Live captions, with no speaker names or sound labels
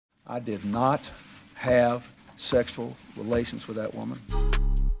I did not have sexual relations with that woman.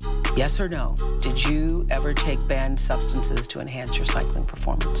 Yes or no? Did you ever take banned substances to enhance your cycling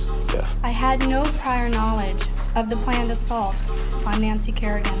performance? Yes. I had no prior knowledge of the planned assault on Nancy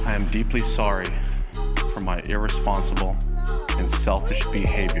Kerrigan. I am deeply sorry for my irresponsible and selfish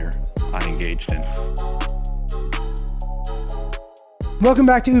behavior I engaged in. Welcome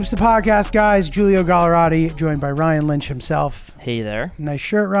back to Oops the Podcast, guys. Giulio Gallerati, joined by Ryan Lynch himself. Hey there. Nice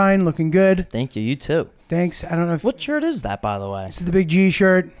shirt, Ryan. Looking good. Thank you. You too. Thanks. I don't know if... What shirt is that, by the way? This is the Big G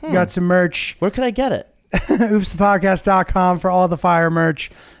shirt. Got some merch. Where could I get it? oopsthepodcast.com for all the fire merch.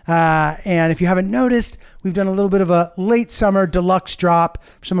 And if you haven't noticed, we've done a little bit of a late summer deluxe drop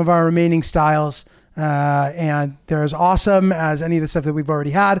for some of our remaining styles. And they're as awesome as any of the stuff that we've already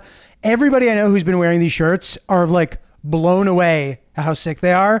had. Everybody I know who's been wearing these shirts are like blown away at how sick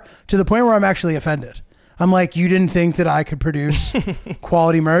they are, to the point where I'm actually offended. I'm like, you didn't think that I could produce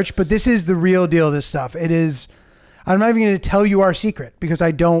quality merch, but this is the real deal, this stuff. It is, I'm not even going to tell you our secret because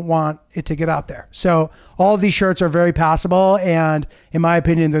I don't want it to get out there. So all of these shirts are very passable, and in my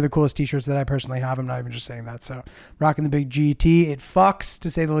opinion, they're the coolest t-shirts that I personally have. I'm not even just saying that. So rocking the Big GT, it fucks, to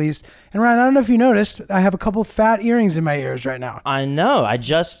say the least. And Ryan, I don't know if you noticed, I have a couple fat earrings in my ears right now. I know. I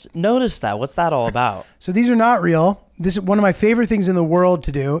just noticed that. What's that all about? So these are not real. This is one of my favorite things in the world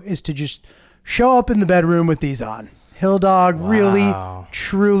to do, is to just show up in the bedroom with these on. Hill Dog really,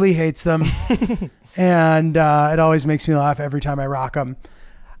 truly hates them. And it always makes me laugh every time I rock them.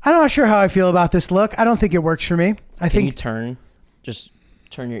 I'm not sure how I feel about this look. I don't think it works for me. Can you just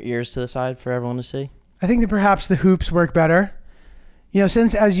turn your ears to the side for everyone to see? I think that perhaps the hoops work better. You know,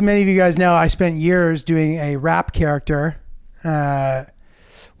 since, as many of you guys know, I spent years doing a rap character,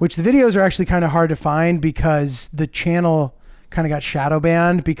 which the videos are actually kind of hard to find because the channel kind of got shadow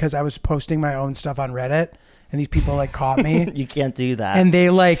banned because I was posting my own stuff on Reddit, and these people like caught me. You can't do that. And they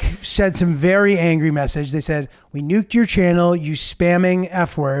like said some very angry message. They said, "We nuked your channel, you spamming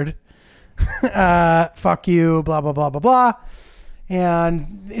F word. Fuck you, blah, blah, blah, blah, blah."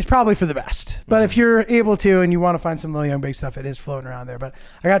 And it's probably for the best. But if you're able to and you want to find some Lil Young Big stuff, it is floating around there. But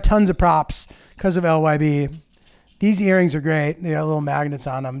I got tons of props because of LYB. These earrings are great. They got little magnets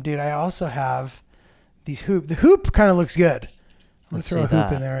on them. Dude, I also have these hoop. The hoop kind of looks good. I'm going to throw a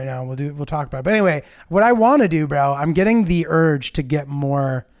hoop in there right now. We'll talk about it. But anyway, what I want to do, bro, I'm getting the urge to get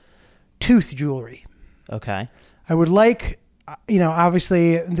more tooth jewelry. Okay. I would like, you know,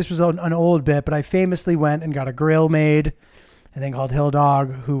 obviously this was an old bit, but I famously went and got a grill made, a thing called Hill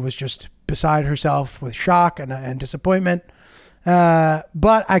Dog, who was just beside herself with shock and disappointment.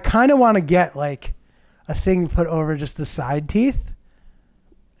 But I kind of want to get like a thing put over just the side teeth.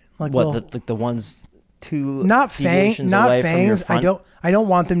 Like what, the ones... not fangs. I don't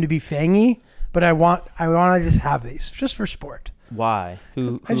want them to be fangy, but I want to just have these just for sport. Why?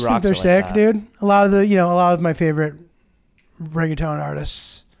 Who I just rocks think they're it sick, like dude. A lot of my favorite reggaeton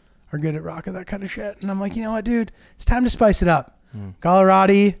artists are good at rocking that kind of shit. And I'm like, you know what, dude? It's time to spice it up.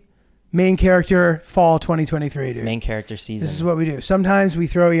 Gallerati, main character, fall 2023, dude. Main character season. This is what we do. Sometimes we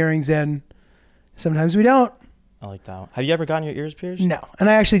throw earrings in. Sometimes we don't. I like that. Have you ever gotten your ears pierced? No, and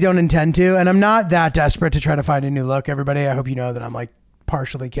I actually don't intend to, and I'm not that desperate to try to find a new look, everybody. I hope you know that I'm like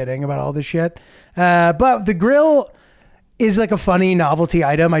partially kidding about all this shit. But the grill is like a funny novelty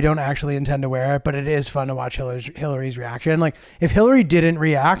item. I don't actually intend to wear it, but it is fun to watch Hillary's reaction. Like if Hillary didn't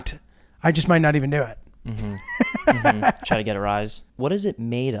react, I just might not even do it. Try to get a rise. What is it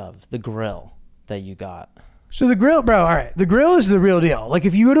made of, the grill that you got? So the grill, bro, all right. The grill is the real deal. Like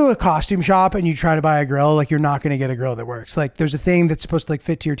if you go to a costume shop and you try to buy a grill, like you're not going to get a grill that works. Like there's a thing that's supposed to like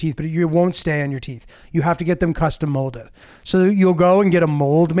fit to your teeth, but it won't stay on your teeth. You have to get them custom molded. So you'll go and get a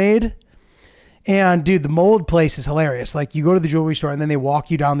mold made. And dude, the mold place is hilarious. Like you go to the jewelry store and then they walk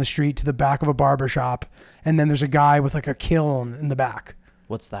you down the street to the back of a barber shop. And then there's a guy with like a kiln in the back.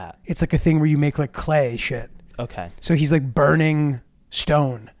 What's that? It's like a thing where you make like clay shit. Okay. So he's like burning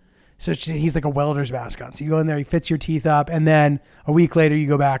stone. So he's like a welder's mascot. So you go in there, he fits your teeth up, and then a week later you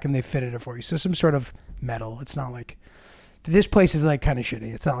go back and they fitted it for you. So some sort of metal. It's not like, this place is like kind of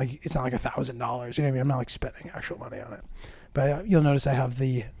shitty. It's not like $1,000. You know what I mean? I'm not like spending actual money on it. But you'll notice I have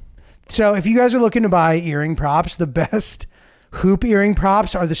so if you guys are looking to buy earring props, the best hoop earring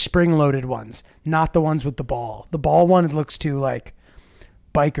props are the spring-loaded ones, not the ones with the ball. The ball one, it looks too like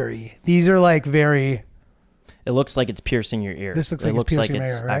bikery. These are like very... It looks like it's piercing your ear. This looks like it's piercing my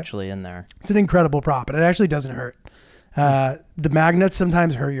ear, right? Actually in there. It's an incredible prop, and it actually doesn't hurt. The magnets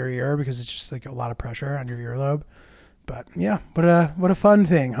sometimes hurt your ear because it's just like a lot of pressure on your earlobe. But yeah, what a fun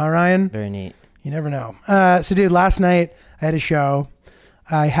thing, huh, Ryan? Very neat. You never know. So dude, last night I had a show.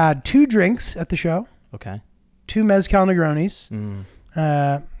 I had 2 drinks at the show. Okay. 2 mezcal Negronis.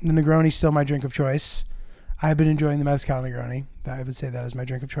 The Negroni's still my drink of choice. I've been enjoying the Mezcal Negroni. I would say that is my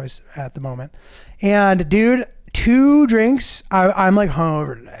drink of choice at the moment. And dude, 2 drinks, I'm like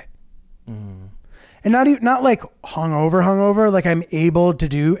hungover today. And not like hungover, like I'm able to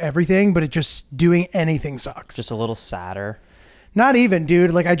do everything, but it just doing anything sucks. Just a little sadder. Not even,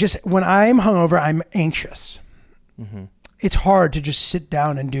 dude. Like when I'm hungover, I'm anxious. It's hard to just sit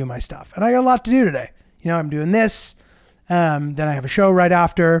down and do my stuff. And I got a lot to do today. I'm doing this. Then I have a show right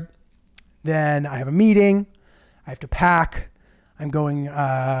after. Then I have a meeting. I have to pack. I'm going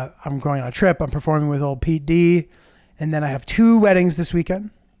on a trip. I'm performing with old Pete D. And then I have 2 weddings this weekend.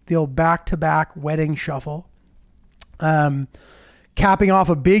 The old back-to-back wedding shuffle. Capping off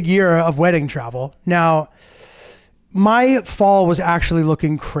a big year of wedding travel. Now, my fall was actually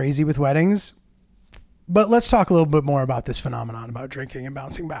looking crazy with weddings. But let's talk a little bit more about this phenomenon about drinking and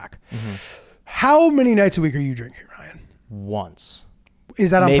bouncing back. How many nights a week are you drinking, Ryan? Once.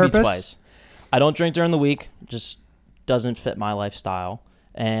 Is that on Maybe purpose? Twice. I don't drink during the week. Just doesn't fit my lifestyle.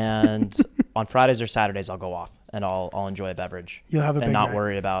 And on Fridays or Saturdays, I'll go off and I'll enjoy a beverage. You'll have a big and not night.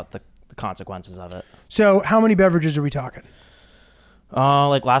 worry about the consequences of it. So how many beverages are we talking?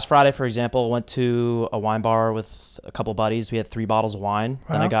 Like last Friday, for example, went to a wine bar with a couple buddies. We had 3 bottles of wine,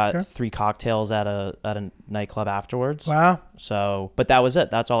 and I got 3 cocktails at a nightclub afterwards. Wow. So, but that was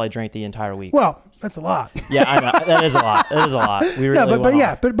it. That's all I drank the entire week. Well, that's a lot. Yeah, I know. That is a lot. That is a lot. We really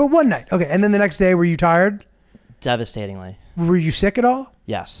but one night. Okay, and then the next day, were you tired? Devastatingly. Were you sick at all?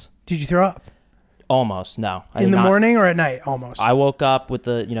 Yes. Did you throw up? Almost. No. In the morning or at night? Almost. I woke up with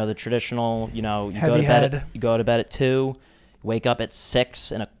the traditional, you Heavy head. You go to bed at 2, wake up at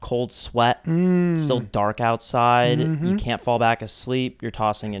 6 in a cold sweat. It's still dark outside. You can't fall back asleep. You're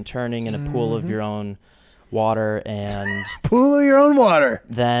tossing and turning in a pool of your own water, and pool of your own water.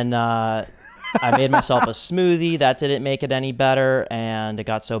 Then I made myself a smoothie. That didn't make it any better, and it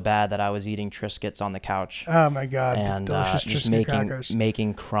got so bad that I was eating Triscuits on the couch. Oh my god! And delicious just Triscuit crackers.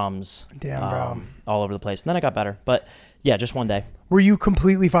 making crumbs. Damn, bro. All over the place. And then I got better, but yeah, just one day. Were you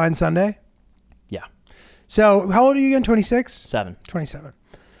completely fine Sunday? Yeah. So how old are you again? 26? 7. 27.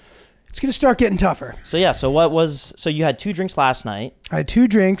 It's gonna start getting tougher. So yeah. So you had 2 drinks last night. I had 2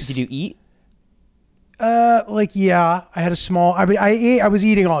 drinks. Did you eat? I had a small. I was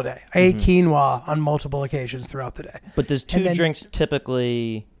eating all day. I ate quinoa on multiple occasions throughout the day. But does 2 drinks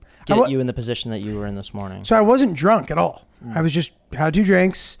typically get you in the position that you were in this morning? So I wasn't drunk at all. I was just had 2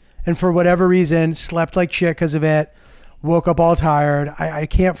 drinks, and for whatever reason, slept like shit because of it. Woke up all tired. I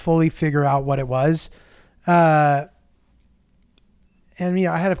can't fully figure out what it was. And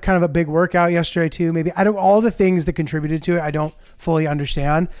I had kind of a big workout yesterday too. Maybe all the things that contributed to it, I don't fully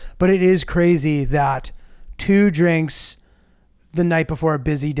understand, but it is crazy that 2 drinks the night before a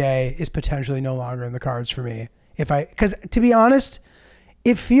busy day is potentially no longer in the cards for me. Because to be honest,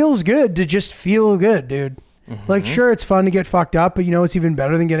 it feels good to just feel good, dude. Like, sure, it's fun to get fucked up, but it's even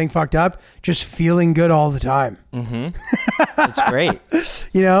better than getting fucked up? Just feeling good all the time. It's great.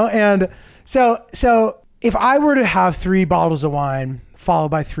 And so if I were to have 3 bottles of wine followed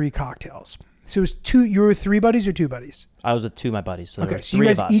by 3 cocktails, so it was 2, you were with 3 buddies or 2 buddies? I was with 2 of my buddies. So okay, so you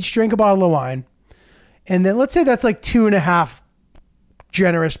guys each drank a bottle of wine, and then let's say that's like 2.5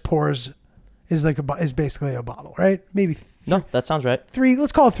 generous pours is basically a bottle, right? Maybe no, that sounds right. 3.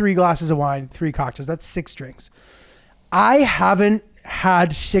 Let's call it 3 glasses of wine, 3 cocktails. That's 6 drinks. I've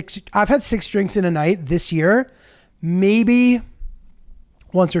had 6 drinks in a night this year, maybe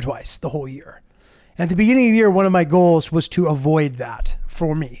once or twice the whole year. And at the beginning of the year, one of my goals was to avoid that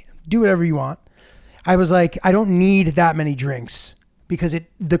for me. Do whatever you want. I was like, I don't need that many drinks because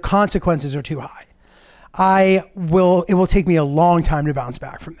the consequences are too high. It will take me a long time to bounce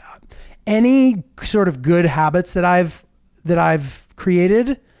back from that. Any sort of good habits that I've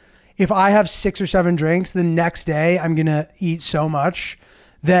created, if I have 6 or 7 drinks, the next day I'm going to eat so much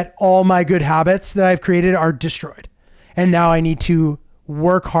that all my good habits that I've created are destroyed. And now I need to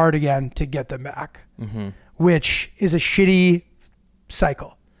work hard again to get them back, which is a shitty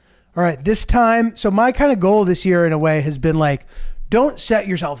cycle. All right, this time, so my kind of goal this year in a way has been like, don't set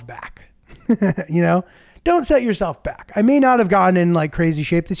yourself back. Don't set yourself back. I may not have gotten in like crazy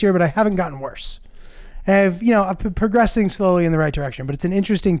shape this year, but I haven't gotten worse. And I've been progressing slowly in the right direction, but it's an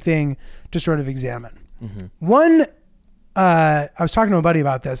interesting thing to sort of examine. I was talking to a buddy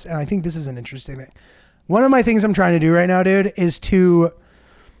about this, and I think this is an interesting thing. One of my things I'm trying to do right now, dude, is to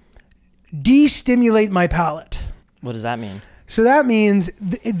de-stimulate my palate. What does that mean? So that means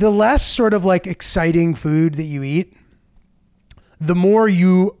the less sort of like exciting food that you eat, the more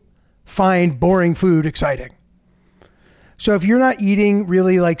you find boring food exciting. So if you're not eating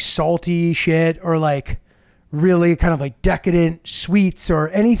really like salty shit or like really kind of like decadent sweets or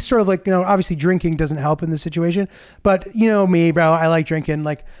any sort of like, obviously drinking doesn't help in this situation, but me, bro, I like drinking.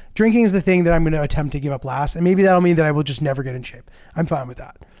 Like drinking is the thing that I'm going to attempt to give up last. And maybe that'll mean that I will just never get in shape. I'm fine with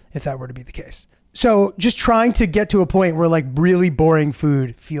that if that were to be the case. So just trying to get to a point where like really boring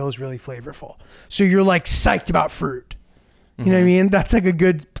food feels really flavorful. So you're like psyched about fruit. You know what I mean? That's like a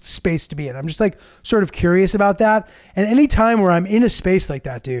good space to be in. I'm just like sort of curious about that. And any time where I'm in a space like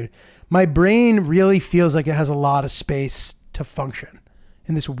that, dude, my brain really feels like it has a lot of space to function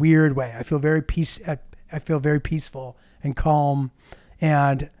in this weird way. I feel very peaceful and calm.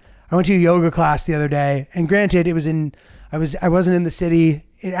 And I went to a yoga class the other day, and granted I wasn't in the city.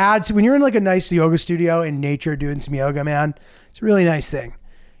 It adds, when you're in like a nice yoga studio in nature doing some yoga, man, it's a really nice thing.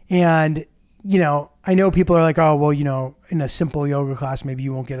 And I know people are like, oh, well, in a simple yoga class, maybe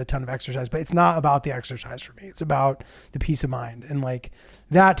you won't get a ton of exercise, but it's not about the exercise for me. It's about the peace of mind. And like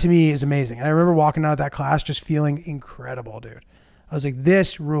that to me is amazing. And I remember walking out of that class just feeling incredible, dude. I was like,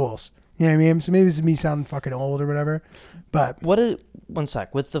 this rules. You know what I mean? So maybe this is me sounding fucking old or whatever, but one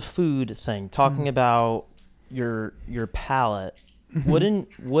sec, with the food thing, talking about your palate, wouldn't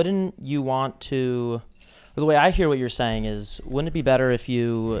you want to, the way I hear what you're saying is, wouldn't it be better if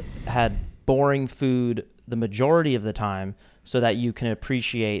you had boring food the majority of the time so that you can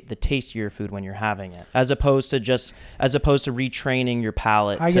appreciate the taste of your food when you're having it, as opposed to retraining your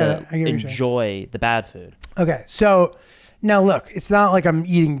palate to enjoy the bad food? Okay, so now look, it's not like I'm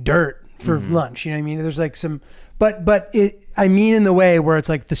eating dirt for lunch, you know what I mean? There's like some, but I mean in the way where it's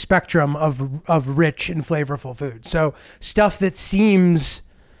like the spectrum of rich and flavorful food. So stuff that seems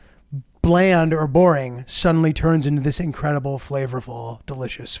bland or boring suddenly turns into this incredible, flavorful,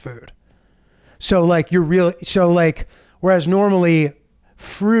 delicious food. So like whereas normally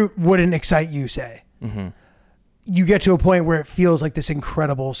fruit wouldn't excite you, say, you get to a point where it feels like this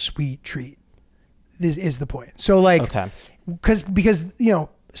incredible sweet treat. This is the point. So like, because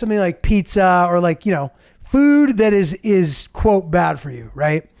something like pizza or like, food that is quote bad for you,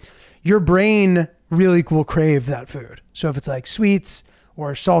 right? Your brain really will crave that food. So if it's like sweets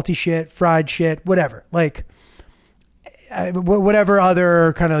or salty shit, fried shit, whatever, like whatever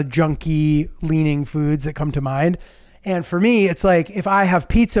other kind of junky leaning foods that come to mind. And for me, it's like, if I have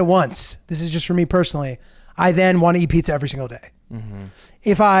pizza once, this is just for me personally, I then want to eat pizza every single day.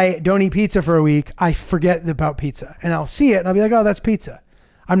 If I don't eat pizza for a week, I forget about pizza, and I'll see it and I'll be like, oh, that's pizza.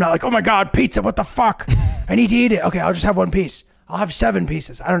 I'm not like, oh my God, pizza, what the fuck? I need to eat it. Okay, I'll just have one piece. I'll have 7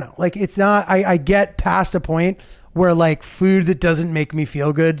 pieces. I don't know. Like, it's not, I get past a point where like food that doesn't make me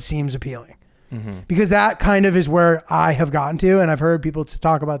feel good seems appealing. Because that kind of is where I have gotten to. And I've heard people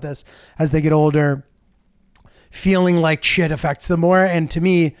talk about this as they get older, feeling like shit affects them more. And to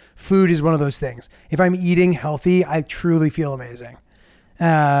me, food is one of those things. If I'm eating healthy, I truly feel amazing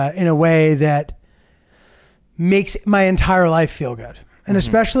in a way that makes my entire life feel good. And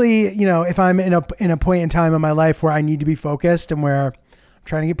especially, if I'm in a point in time in my life where I need to be focused and where I'm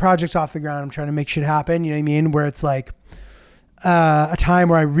trying to get projects off the ground, I'm trying to make shit happen, you know what I mean? Where it's like a time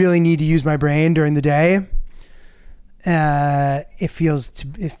where I really need to use my brain during the day, it feels to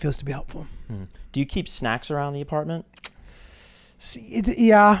be helpful. Do you keep snacks around the apartment?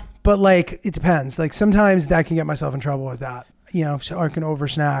 Yeah, but like it depends. Like sometimes that can get myself in trouble with that, so I can over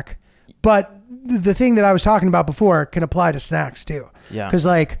snack. But the thing that I was talking about before can apply to snacks too. Yeah. Because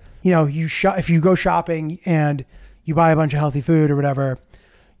like, if you go shopping and you buy a bunch of healthy food or whatever,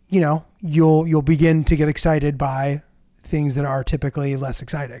 you'll begin to get excited by things that are typically less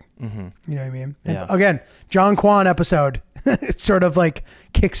exciting. You know what I mean? And again, John Kwan episode sort of like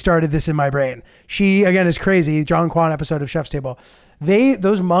kickstarted this in my brain. She, again, is crazy. John Kwan episode of Chef's Table.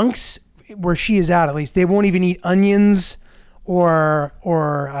 Those monks, where she is at least, they won't even eat onions or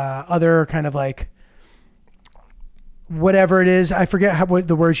other kind of like whatever it is. I forget what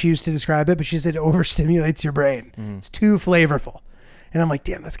the word she used to describe it, but she said it overstimulates your brain. It's too flavorful. And I'm like,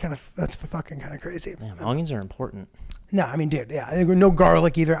 damn, that's fucking kind of crazy. Damn, onions are important. No, I mean, dude, yeah, no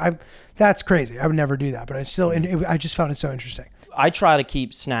garlic either. That's crazy. I would never do that, but I just found it so interesting. I try to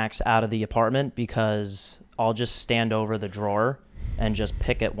keep snacks out of the apartment because I'll just stand over the drawer and just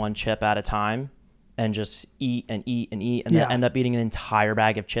pick at one chip at a time and just eat and eat and eat and then end up eating an entire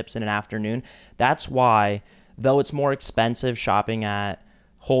bag of chips in an afternoon. That's why, though it's more expensive shopping at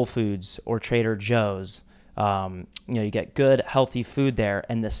Whole Foods or Trader Joe's, you get good, healthy food there,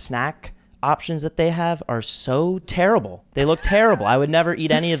 and the snack options that they have are so terrible. They look terrible. I would never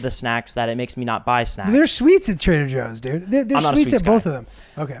eat any of the snacks that it makes me not buy snacks. There's sweets at Trader Joe's, dude. There's sweets at both of them.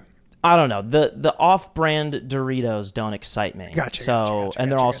 Okay. I don't know. The off-brand Doritos don't excite me. Gotcha.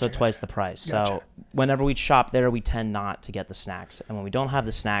 And they're also twice the price. Gotcha. So whenever we shop there, we tend not to get the snacks. And when we don't have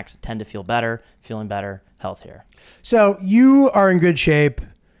the snacks, tend to feel better, feeling better, healthier. So you are in good shape.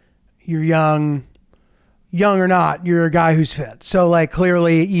 You're young or not, you're a guy who's fit. So like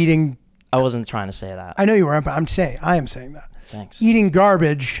clearly eating. I wasn't trying to say that. I know you weren't, but I am saying that. Thanks. Eating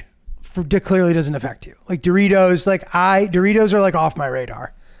garbage clearly doesn't affect you. Like Doritos, Doritos are like off my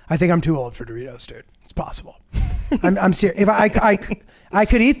radar. I think I'm too old for Doritos, dude. It's possible. I'm serious. If I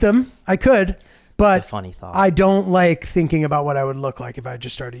could eat them, I could, but It's a funny thought. I don't like thinking about what I would look like if I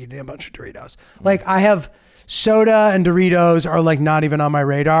just started eating a bunch of Doritos. Like I have soda and Doritos are like not even on my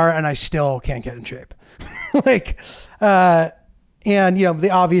radar, and I still can't get in shape. And you know,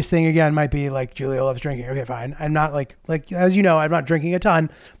 the obvious thing again might be like Julia loves drinking. Okay, fine. I'm not like as you know, I'm not drinking a ton,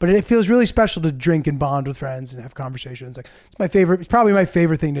 but it feels really special to drink and bond with friends and have conversations. Like it's probably my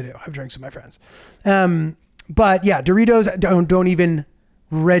favorite thing to do. Have drinks with my friends. But yeah, Doritos don't even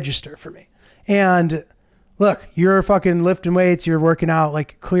register for me. And look, you're fucking lifting weights, you're working out,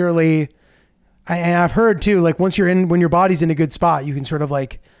 like clearly. And I've heard too, like when your body's in a good spot, you can sort of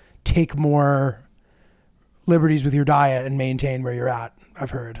like take more liberties with your diet and maintain where you're at. I've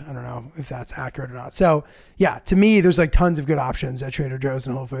heard. I don't know if that's accurate or not. So yeah, to me, there's like tons of good options at Trader Joe's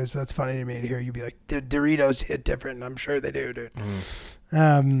and Whole Foods, but that's funny to me to hear you be like, the Doritos hit different. And I'm sure they do, dude.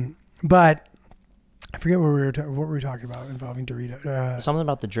 But I forget what were we talking about involving Doritos. Something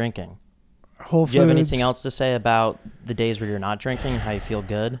about the drinking. Whole Foods. Do you have anything else to say about the days where you're not drinking and how you feel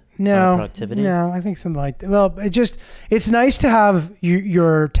good? No, productivity? No, I think something like that. Well, it's nice to have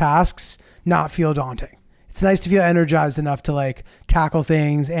your tasks not feel daunting. It's nice to feel energized enough to like tackle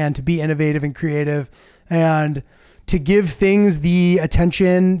things and to be innovative and creative and to give things the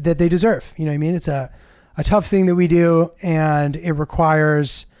attention that they deserve. You know what I mean? It's a tough thing that we do, and it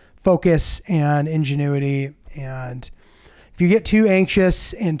requires focus and ingenuity. And if you get too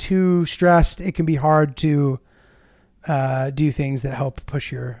anxious and too stressed, it can be hard to do things that help push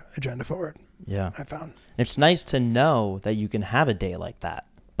your agenda forward. Yeah. I found. It's nice to know that you can have a day like that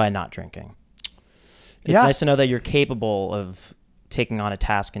by not drinking. It's Yeah. nice to know that you're capable of taking on a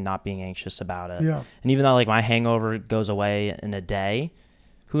task and not being anxious about it. Yeah. And even though like my hangover goes away in a day,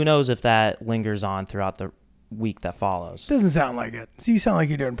 who knows if that lingers on throughout the week that follows. Doesn't sound like it. So you sound like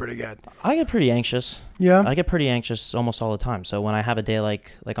you're doing pretty good. I get pretty anxious. Yeah. I get pretty anxious almost all the time. So when I have a day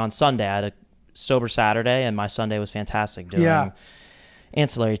like on Sunday, I had a sober Saturday and my Sunday was fantastic doing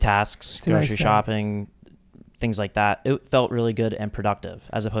ancillary tasks, It's a nice grocery thing. shopping, things like that. It felt really good and productive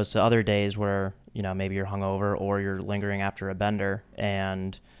as opposed to other days where, you know, maybe you're hungover or you're lingering after a bender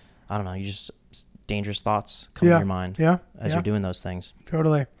and I don't know, dangerous thoughts come to your mind as you're doing those things.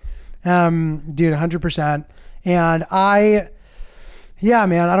 Totally. Dude, 100%. And man,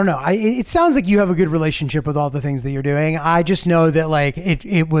 I don't know. It sounds like you have a good relationship with all the things that you're doing. I just know that like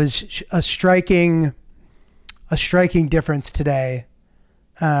it was a striking difference today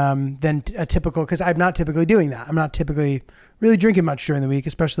than a typical, because I'm not typically doing that. I'm not typically really drinking much during the week,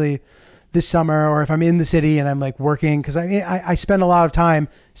 especially this summer, or if I'm in the city and I'm like working, because I spend a lot of time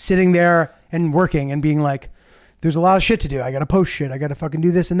sitting there and working and being like, there's a lot of shit to do. I got to post shit. I got to fucking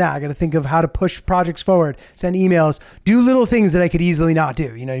do this and that. I got to think of how to push projects forward, send emails, do little things that I could easily not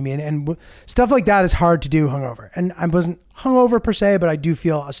do. You know what I mean? And stuff like that is hard to do hungover. And I wasn't hungover per se, but I do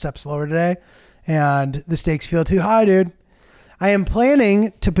feel a step slower today. And the stakes feel too high, dude. I am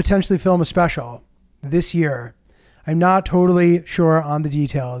planning to potentially film a special this year. I'm not totally sure on the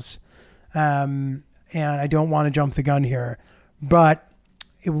details. And I don't want to jump the gun here, but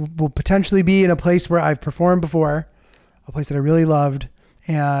it will potentially be in a place where I've performed before, a place that I really loved,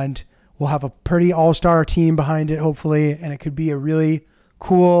 and we'll have a pretty all-star team behind it, hopefully, and it could be a really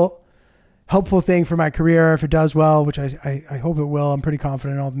cool, helpful thing for my career if it does well, which I hope it will. I'm pretty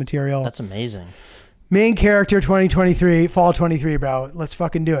confident in all the material. That's amazing. Main character 2023, fall 23, bro. Let's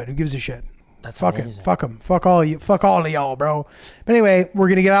fucking do it. Who gives a shit? That's Fuck amazing. it. Fuck them. Fuck all of you. Fuck all of y'all, bro. But anyway, we're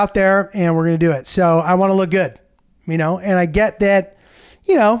going to get out there and we're going to do it. So I want to look good, you know, and I get that,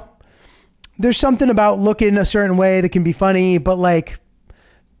 you know, there's something about looking a certain way that can be funny, but like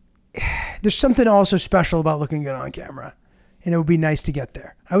there's something also special about looking good on camera, and it would be nice to get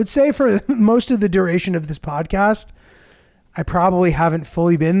there. I would say for most of the duration of this podcast, I probably haven't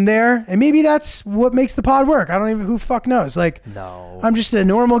fully been there, and maybe that's what makes the pod work. I don't even, who fuck knows? Like, No. I'm just a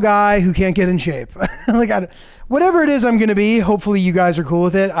normal guy who can't get in shape. Like, whatever it is I'm going to be, hopefully you guys are cool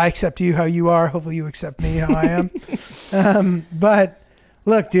with it. I accept you how you are. Hopefully you accept me how I am. But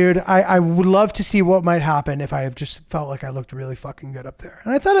look, dude, I would love to see what might happen if I have just felt like I looked really fucking good up there.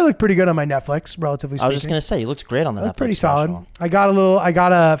 And I thought I looked pretty good on my Netflix, relatively speaking. I was just going to say, you looked great on the I Netflix looked pretty special. solid. I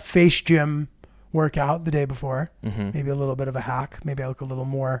got a face gym workout the day before. Maybe a little bit of a hack. Maybe I look a little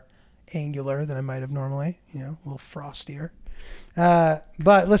more angular than I might have normally, you know, a little frostier.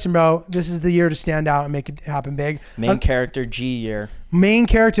 But listen, bro, this is the year to stand out and make it happen big. Main character G year. Main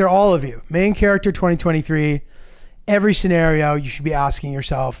character, all of you. Main character 2023. Every scenario, you should be asking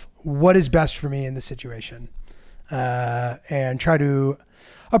yourself, what is best for me in this situation? And try to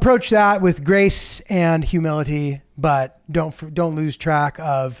approach that with grace and humility, but don't lose track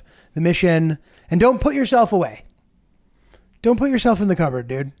of the mission, and don't put yourself away. Don't put yourself in the cupboard,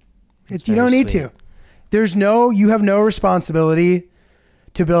 dude. You don't need to. You have no responsibility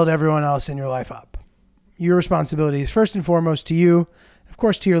to build everyone else in your life up. Your responsibility is first and foremost to you, of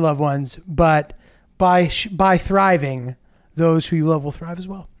course, to your loved ones, but by thriving, those who you love will thrive as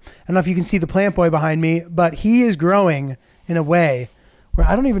well. I don't know if you can see the plant boy behind me, but he is growing in a way where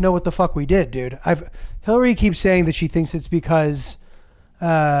I don't even know what the fuck we did, dude. Hillary keeps saying that she thinks it's because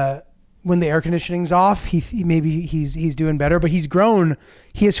when the air conditioning's off, he's doing better, but he's grown.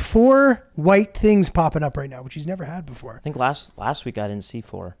 He has 4 white things popping up right now, which he's never had before. I think last week I didn't see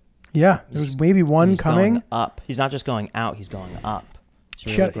 4. Yeah, there was maybe one coming. Going up. He's not just going out, he's going up.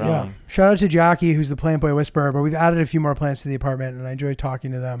 He's really growing. Yeah. Shout out to Jackie, who's the plant boy whisperer, but we've added a few more plants to the apartment, and I enjoy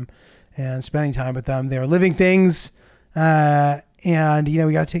talking to them and spending time with them. They're living things, and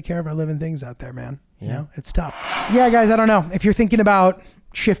we got to take care of our living things out there, man. You know, it's tough. Yeah, guys, I don't know. If you're thinking about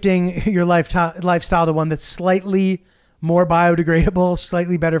shifting your lifestyle to one that's slightly more biodegradable,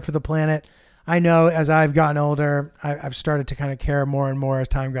 slightly better for the planet, I know as I've gotten older, I've started to kind of care more and more as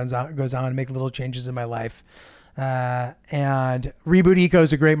time goes on and make little changes in my life. And Reboot Eco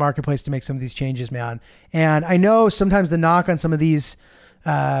is a great marketplace to make some of these changes, man. And I know sometimes the knock on some of these,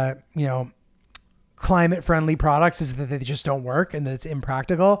 climate friendly products is that they just don't work and that it's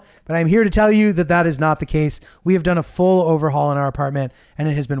impractical. But I'm here to tell you that that is not the case. We have done a full overhaul in our apartment and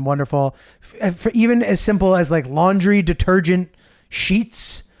it has been wonderful. For even as simple as like laundry detergent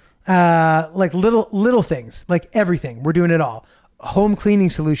sheets, like little things, like everything. We're doing it all. Home cleaning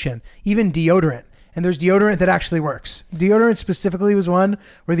solution, even deodorant. And there's deodorant that actually works. Deodorant specifically was one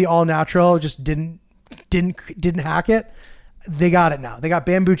where the all natural just didn't hack it. They got it now. They got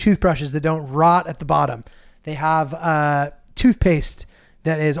bamboo toothbrushes that don't rot at the bottom. They have toothpaste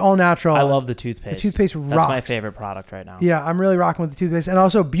that is all natural. I love the toothpaste. The toothpaste rocks. That's my favorite product right now. Yeah, I'm really rocking with the toothpaste. And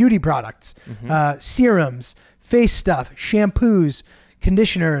also beauty products, serums, face stuff, shampoos,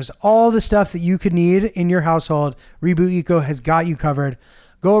 conditioners, all the stuff that you could need in your household. Reboot Eco has got you covered.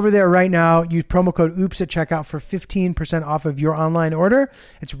 Go over there right now. Use promo code OOPS at checkout for 15% off of your online order.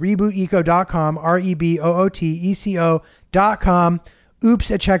 It's rebooteco.com, REBOOTECO.com.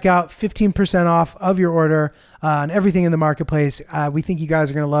 OOPS at checkout, 15% off of your order on everything in the marketplace. We think you guys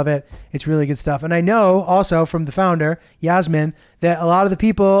are going to love it. It's really good stuff. And I know also from the founder, Yasmin, that a lot of the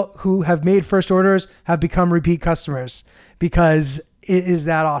people who have made first orders have become repeat customers because it is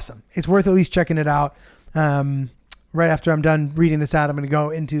that awesome. It's worth at least checking it out. Right after I'm done reading this ad, I'm going to go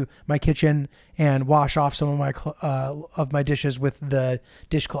into my kitchen and wash off some of my dishes with the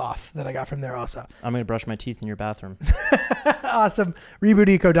dishcloth that I got from there also. I'm going to brush my teeth in your bathroom. Awesome.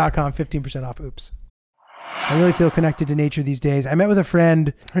 Rebooteco.com, 15% off. Oops. I really feel connected to nature these days. I met with a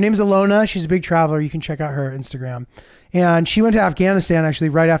friend. Her name's Alona. She's a big traveler. You can check out her Instagram. And she went to Afghanistan actually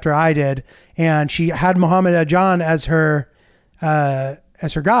right after I did. And she had Mohammed Ajan as her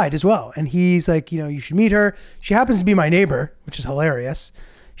guide as well. And he's like, you should meet her. She happens to be my neighbor, which is hilarious.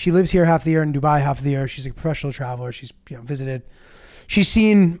 She lives here half the year, in Dubai half the year. She's a professional traveler. She's visited. She's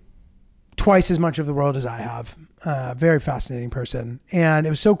seen twice as much of the world as I have. Very fascinating person. And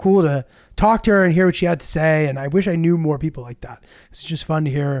it was so cool to talk to her and hear what she had to say. And I wish I knew more people like that. It's just fun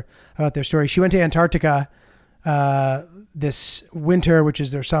to hear about their story. She went to Antarctica this winter, which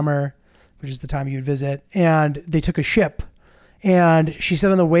is their summer, which is the time you'd visit. And they took a ship. And she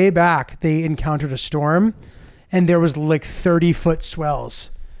said on the way back, they encountered a storm and there was like 30-foot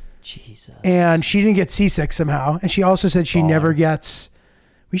swells. Jesus. And she didn't get seasick somehow. And she also said she never gets,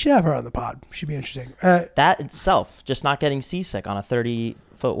 we should have her on the pod. Should be interesting. That itself, just not getting seasick on a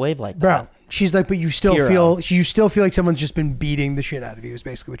 30-foot wave like that. Bro, she's like, but you still feel like someone's just been beating the shit out of you is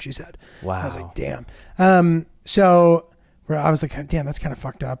basically what she said. Wow. I was like, damn. So I was like, damn, that's kind of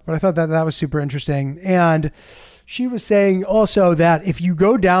fucked up. But I thought that was super interesting. And she was saying also that if you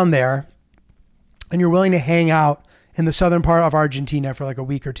go down there and you're willing to hang out in the southern part of Argentina for like a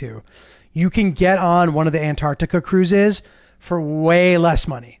week or two, you can get on one of the Antarctica cruises for way less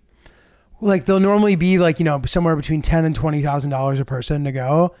money. Like they'll normally be like, somewhere between $10,000 and $20,000 a person to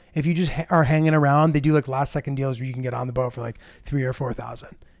go. If you just are hanging around, they do like last second deals where you can get on the boat for like $3,000 or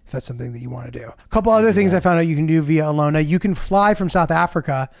 $4,000. If that's something that you want to do. A couple other things I found out you can do via Alona. You can fly from South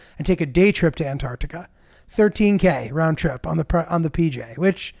Africa and take a day trip to Antarctica. 13K round trip on the PJ,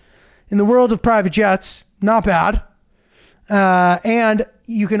 which in the world of private jets, not bad. And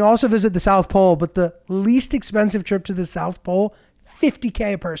you can also visit the South Pole, but the least expensive trip to the South Pole,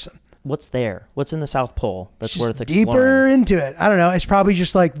 $50K a person. What's there? What's in the South Pole that's Just worth exploring? deeper into it. I don't know. It's probably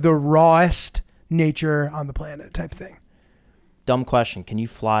just like the rawest nature on the planet type thing. Dumb question. Can you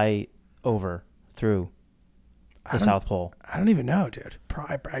fly over through the South Pole? I don't even know, dude.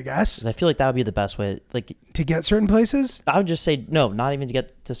 Probably, I guess. 'Cause I feel like that would be the best way. Like, To get certain places? I would just say no, not even to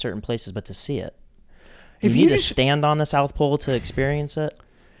get to certain places, but to see it. Do If you you need to just- stand on the South Pole to experience it?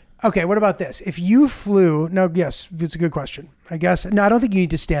 Okay, what about this? If you flew, no, yes, it's a good question. I guess, no, I don't think you need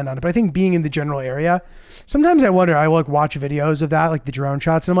to stand on it, but I think being in the general area, sometimes I wonder, I like watch videos of that, like the drone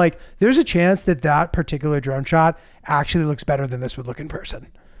shots, and I'm like, there's a chance that that particular drone shot actually looks better than this would look in person.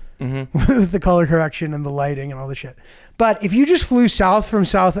 With the color correction and the lighting and all the shit. But if you just flew south from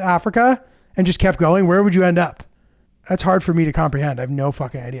South Africa and just kept going, where would you end up? That's hard for me to comprehend. I have no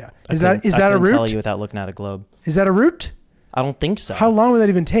fucking idea. Is that a I couldn't tell route? you without looking at a globe. Is that a route? I don't think so. How long would that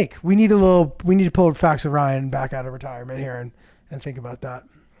even take? We need to pull facts of Ryan back out of retirement here and think about that.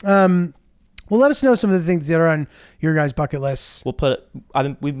 Well, let us know some of the things that are on your guys' bucket lists. We've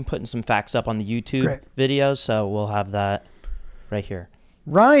been putting some facts up on the YouTube Great. videos, so we'll have that right here.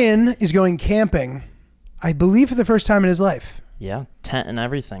 Ryan is going camping, I believe, for the first time in his life. Yeah, tent and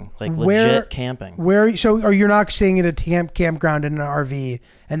everything, like Where- legit camping. So you're not staying at a campground in an RV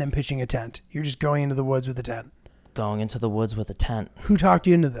and then pitching a tent. You're just going into the woods with a tent. Going into the woods with a tent. Who talked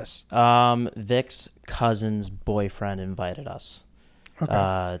you into this? Vic's cousin's boyfriend invited us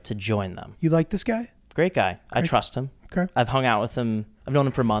to join them. You like this guy? Great guy. I trust him. Okay. I've hung out with him. I've known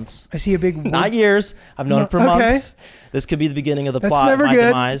him for months. I see a big... Not years. I've known him for Okay. months. This could be the beginning of the That's plot never of my good.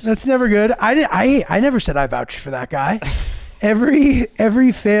 demise. That's never good. I never said I vouched for that guy.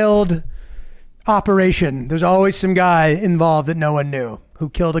 Every failed operation, there's always some guy involved that no one knew who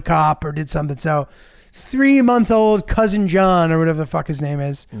killed a cop or did something. So 3-month-old cousin John or whatever the fuck his name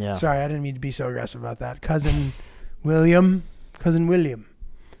is. Yeah. Sorry, I didn't mean to be so aggressive about that. Cousin William.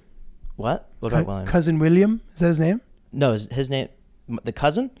 What? What about William? Cousin William? Is that his name? No, is his name the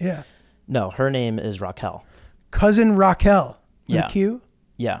cousin? Yeah. No, her name is Raquel. Cousin Raquel. With Yeah. a Q?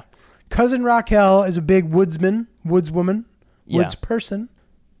 Yeah. Cousin Raquel is a big woodswoman, Yeah. woodsperson.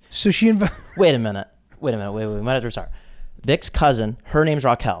 So she invited... Wait a minute. We might have to restart. Vic's cousin, her name's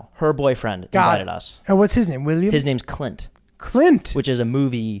Raquel. Her boyfriend invited us. And what's his name? William? His name's Clint, Clint. which is a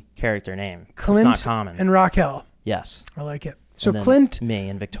movie character name. Clint It's not common. and Raquel. Yes. I like it. So And then Clint me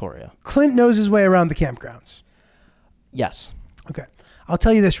and Victoria. knows his way around the campgrounds. Yes. Okay. I'll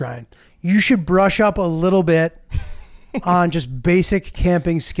tell you this, Ryan. You should brush up a little bit on just basic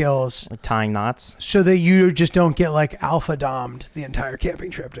camping skills Like tying knots. so that you just don't get like alpha domed the entire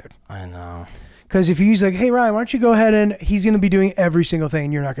camping trip, dude. I know. Because if he's like, hey, Ryan, why don't you go ahead and he's going to be doing every single thing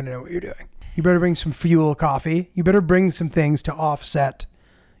and you're not going to know what you're doing. You better bring some fuel, coffee. You better bring some things to offset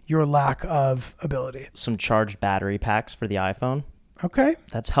your lack of ability. Some charged battery packs for the iPhone. Okay.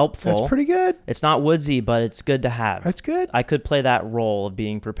 That's helpful. That's pretty good. It's not woodsy, but it's good to have. That's good. I could play that role of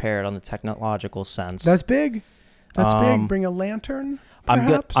being prepared on the technological sense. That's big. That's big. Bring a lantern, I'm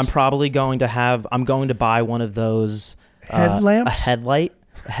good. perhaps? I'm probably going to buy one of those Headlamps?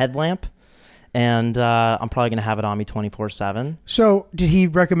 a headlamp, and I'm probably going to have it on me 24/7. So did he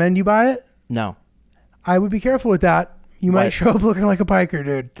recommend you buy it? No, I would be careful with that. You might What? show up looking like a piker,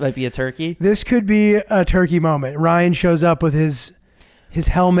 dude. might be a turkey. This could be a turkey moment. Ryan shows up with his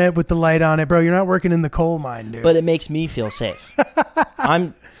helmet with the light on it. Bro, you're not working in the coal mine, dude. But it makes me feel safe.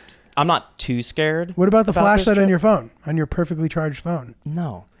 I'm not too scared. What about the about this flashlight on trip. your phone, on your perfectly charged phone?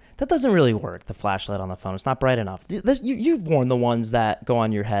 No, that doesn't really work. The flashlight on the phone, it's not bright enough. You've worn the ones that go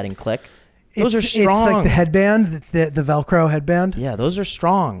on your head and click. Those are strong. It's like the headband, the Velcro headband. Yeah, those are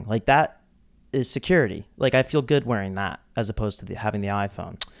strong. Like that is security. Like I feel good wearing that as opposed to having the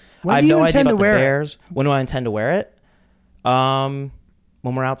iPhone. When I have do you no idea intend about to the wear it? bears. When do I intend to wear it? When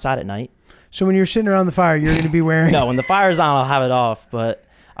we're outside at night. So when you're sitting around the fire, you're going to be wearing... No, when the fire's on, I'll have it off. But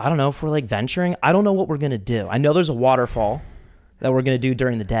I don't know if we're like venturing. I don't know what we're gonna do. I know there's a waterfall that we're gonna do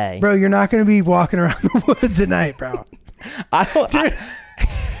during the day. Bro, you're not going to be walking around the woods at night, bro.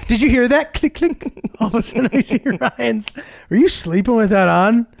 Did you hear that? Click, click. All of a sudden I see Ryan's. Were you sleeping with that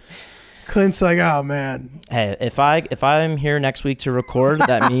on? Clint's like, oh, man. Hey, if I'm here next week to record,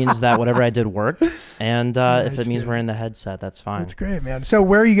 that means that whatever I did worked. And if it means wearing the headset, that's fine. That's great, man. So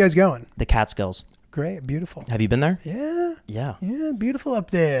where are you guys going? The Catskills. Great. Beautiful. Have you been there? Yeah. Yeah. Yeah. Beautiful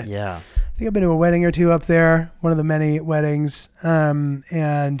up there. Yeah. I think I've been to a wedding or two up there. One of the many weddings.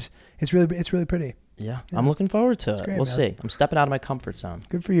 And it's really pretty. Yeah. I'm looking forward to it. great, We'll man. see. I'm stepping out of my comfort zone.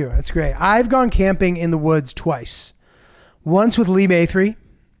 Good for you. That's great. I've gone camping in the woods twice. Once with Lee Maythree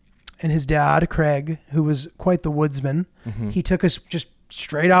and his dad, Craig, who was quite the woodsman, he took us just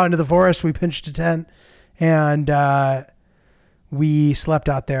straight out into the forest. We pitched a tent and we slept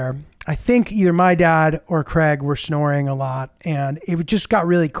out there. I think either my dad or Craig were snoring a lot, and it just got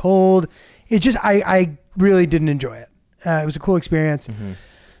really cold. I really didn't enjoy it. It was a cool experience.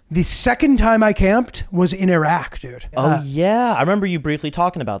 The second time I camped was in Iraq, dude. Yeah. I remember you briefly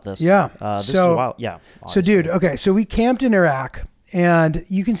talking about this. Yeah. This is a while. Yeah. So dude, okay. So we camped in Iraq, and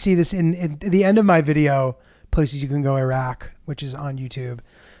you can see this in the end of my video, places you can go Iraq, which is on YouTube.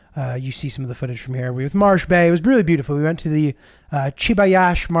 You see some of the footage from here. We were with Marsh Bay. It was really beautiful. We went to the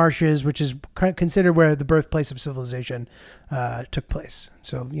Chibayash marshes, which is considered where the birthplace of civilization took place.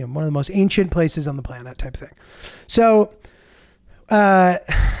 So, one of the most ancient places on the planet type of thing. So I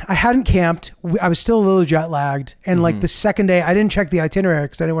hadn't camped. I was still a little jet lagged. And like the second day, I didn't check the itinerary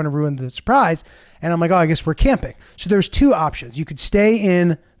because I didn't want to ruin the surprise. And I'm like, oh, I guess we're camping. So there's two options. You could stay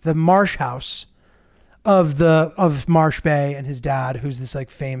in the marsh house of Marsh Bay and his dad, who's this like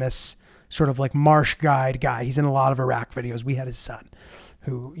famous sort of like marsh guide guy. He's in a lot of Iraq videos. We had his son,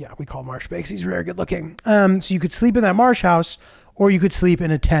 who we call Marsh Bay because he's very good looking. So you could sleep in that marsh house, or you could sleep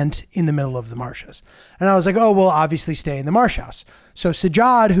in a tent in the middle of the marshes. And I was like, oh, well, obviously stay in the marsh house. So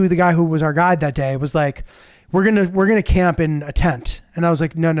Sajjad, the guy who was our guide that day, was like, we're gonna camp in a tent. And I was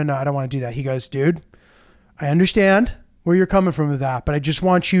like, no, I don't want to do that. He goes, dude, I understand where you're coming from with that, but I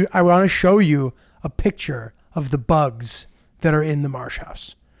want to show you a picture of the bugs that are in the marsh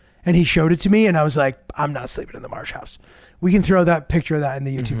house. And he showed it to me, and I was like, I'm not sleeping in the marsh house. We can throw that picture of that in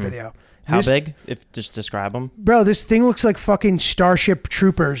the YouTube video. How big? If just describe them. Bro, this thing looks like fucking Starship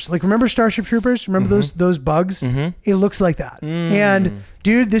Troopers. Like, remember Starship Troopers? Remember those bugs? It looks like that. And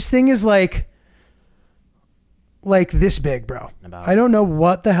dude, this thing is like this big, bro. I don't know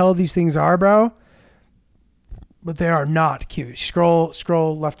what the hell these things are, bro, but they are not cute. Scroll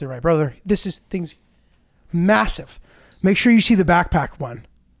left and right, brother. Thing's massive. Make sure you see the backpack one.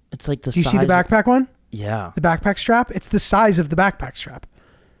 It's like the Do you size. see the backpack one? Yeah. The backpack strap? It's the size of the backpack strap.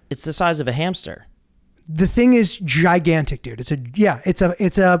 It's the size of a hamster. The thing is gigantic, dude. It's a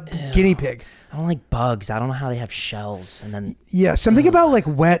guinea pig. I don't like bugs. I don't know how they have shells. And then something about like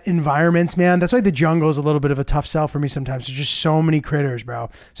wet environments, man. That's why the jungle is a little bit of a tough sell for me sometimes. There's just so many critters, bro.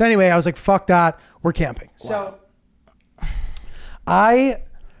 So anyway, I was like, fuck that. We're camping. So I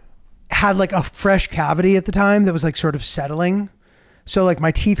had like a fresh cavity at the time that was like sort of settling. So like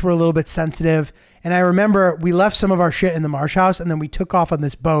my teeth were a little bit sensitive. And I remember we left some of our shit in the marsh house, and then we took off on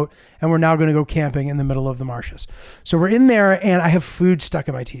this boat, and we're now going to go camping in the middle of the marshes. So we're in there, and I have food stuck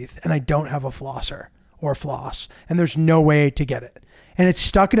in my teeth, and I don't have a flosser or floss, and there's no way to get it. And it's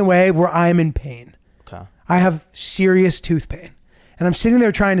stuck in a way where I'm in pain. Okay. I have serious tooth pain. And I'm sitting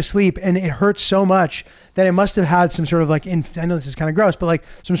there trying to sleep, and it hurts so much that I must have had some sort of like, I know this is kind of gross, but like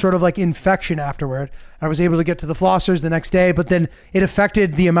some sort of like infection afterward. I was able to get to the flossers the next day, but then it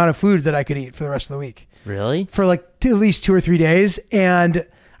affected the amount of food that I could eat for the rest of the week. Really? For like at least 2 or 3 days. And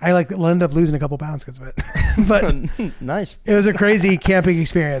I like ended up losing a couple pounds because of it. But nice. It was a crazy camping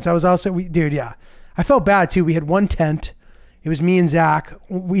experience. I was also, I felt bad too. We had one tent. It was me and Zach.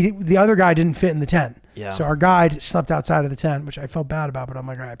 The other guy didn't fit in the tent. Yeah. So our guide slept outside of the tent, which I felt bad about, but I'm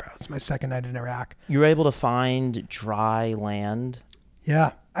like, all right, bro, it's my second night in Iraq. You were able to find dry land?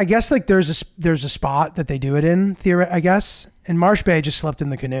 Yeah. I guess like there's a spot that they do it in, I guess. And Marsh Bay just slept in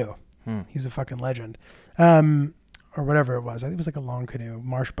the canoe. He's a fucking legend. Or whatever it was. I think it was like a long canoe,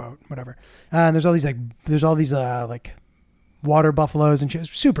 marsh boat, whatever. And there's all these water buffaloes and shit.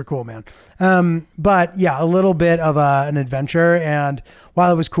 It's super cool, man. But yeah, a little bit of an adventure. And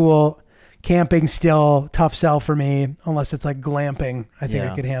while it was cool, camping still tough sell for me, unless it's like glamping. I think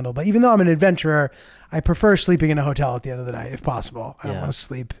I could handle. But even though I'm an adventurer, I prefer sleeping in a hotel at the end of the night if possible. I don't want to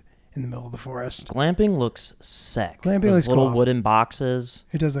sleep in the middle of the forest. Glamping looks sick. Glamping looks little cool. Wooden boxes.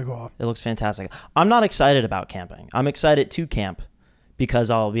 It does look cool. It looks fantastic. I'm not excited about camping. I'm excited to camp because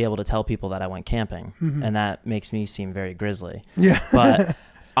I'll be able to tell people that I went camping, and that makes me seem very grizzly. Yeah. But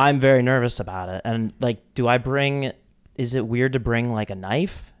I'm very nervous about it. And like, is it weird to bring like a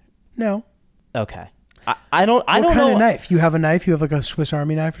knife? No. Okay. I don't know. What kind of knife? You have a knife? You have like a Swiss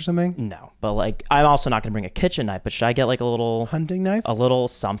Army knife or something? No, but like I'm also not going to bring a kitchen knife, but should I get like a little hunting knife? A little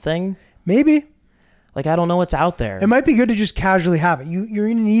something? Maybe. Like I don't know what's out there. It might be good to just casually have it. You're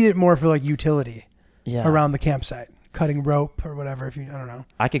going to need it more for like utility around the campsite. Cutting rope or whatever I don't know.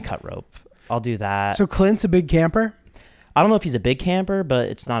 I could cut rope. I'll do that. So Clint's a big camper? I don't know if he's a big camper, but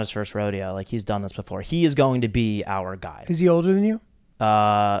it's not his first rodeo. Like he's done this before. He is going to be our guide. Is he older than you?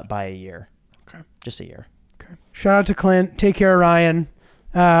 By a year. Okay. Just a year. Okay. Shout out to Clint. Take care of Ryan.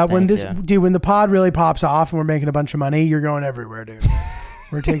 When the pod really pops off and we're making a bunch of money, you're going everywhere, dude.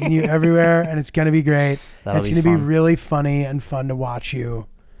 We're taking you everywhere, and it's going to be great. That'll It's be going to be fun. really funny and fun to watch you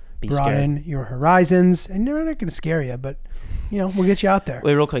Be broaden scared. your horizons. And we're not going to scare you, but, we'll get you out there.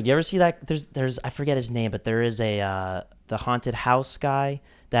 Wait, real quick. You ever see that? There's I forget his name, but there is the haunted house guy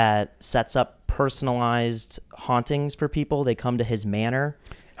that sets up personalized hauntings for people. They come to his manor.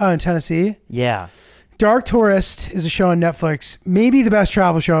 Oh, in Tennessee? Yeah. Dark Tourist is a show on Netflix, maybe the best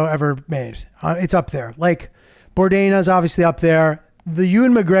travel show ever made. It's up there. Like, Bourdain's obviously up there. The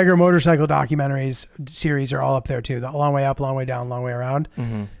Ewan McGregor motorcycle documentaries series are all up there too. The long way up, long way down, long way around.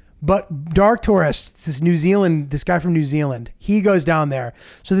 Mm-hmm. But Dark Tourist, this guy from New Zealand, he goes down there.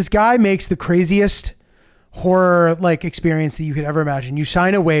 So this guy makes the craziest horror like experience that you could ever imagine. You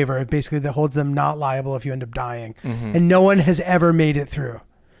sign a waiver basically that holds them not liable if you end up dying. Mm-hmm. And no one has ever made it through.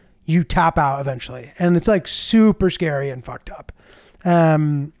 You tap out eventually. And it's like super scary and fucked up.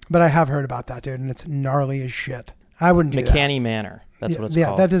 But I have heard about that, dude, and it's gnarly as shit. I wouldn't do that. McCanny Manor. That's what it's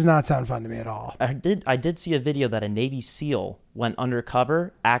called. That does not sound fun to me at all. I did see a video that a Navy SEAL went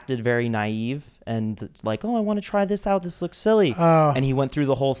undercover, acted very naive, and like, oh, I want to try this out. This looks silly. Oh. And he went through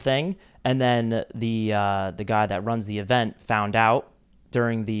the whole thing, and then the guy that runs the event found out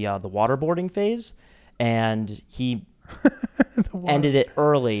during the waterboarding phase, and he ended it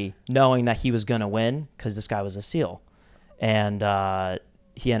early, knowing that he was gonna win because this guy was a SEAL, and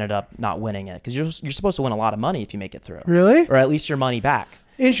he ended up not winning it because you're supposed to win a lot of money if you make it through. Really? Or at least your money back.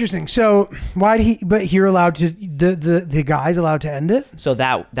 Interesting. So why did he? But you're allowed to. The guy's allowed to end it. So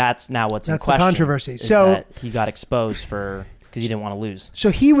that's now what's in That's the question. controversy. is So- that he got exposed because he didn't want to lose. So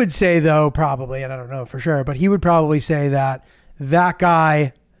he would say though, probably, and I don't know for sure, but he would probably say that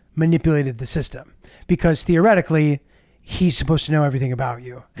guy manipulated the system because theoretically he's supposed to know everything about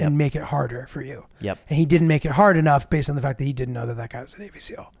you and make it harder for you. Yep. And he didn't make it hard enough based on the fact that he didn't know that guy was a Navy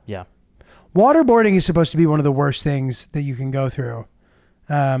SEAL. Yeah. Waterboarding is supposed to be one of the worst things that you can go through.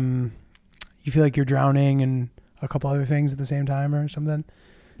 You feel like you're drowning and a couple other things at the same time or something.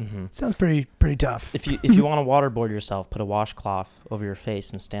 Mm-hmm. Sounds pretty tough. If you want to waterboard yourself, put a washcloth over your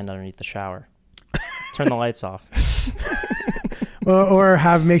face and stand underneath the shower. Turn the lights off. or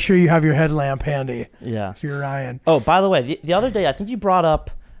make sure you have your headlamp handy. Yeah. If you're Ryan. Oh, by the way, the other day I think you brought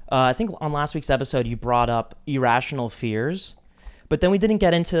up, I think on last week's episode you brought up irrational fears, but then we didn't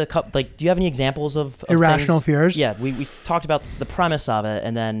get into do you have any examples of Irrational things? fears? Yeah, we talked about the premise of it,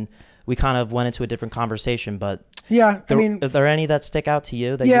 and then we kind of went into a different conversation. But Yeah, are there any that stick out to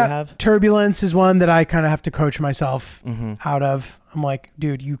you that you have? Turbulence is one that I kind of have to coach myself Mm-hmm. out of. I'm like,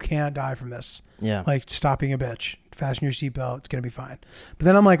 dude, you can't die from this. Yeah. Like, stop being a bitch. Fasten your seatbelt. It's gonna be fine. But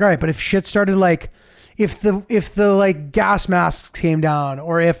then I'm like, all right, but if shit started like, if the like gas masks came down,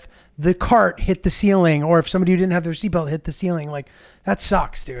 or if the cart hit the ceiling, or if somebody who didn't have their seatbelt hit the ceiling, like that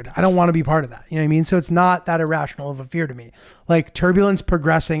sucks, dude. I don't want to be part of that. You know what I mean? So it's not that irrational of a fear to me. Like turbulence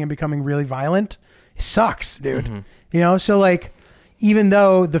progressing and becoming really violent, it sucks, dude. Mm-hmm. You know? So like, even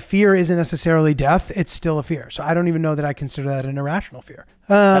though the fear isn't necessarily death, it's still a fear. So I don't even know that I consider that an irrational fear.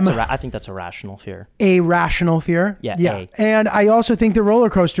 I think that's a rational fear. A rational fear. Yeah. And I also think that roller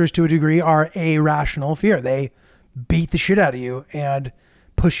coasters to a degree are a rational fear. They beat the shit out of you and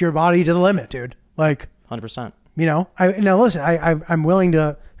push your body to the limit, dude. Like, 100%. you know, I'm willing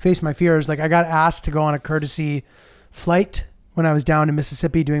to face my fears. Like I got asked to go on a courtesy flight when I was down in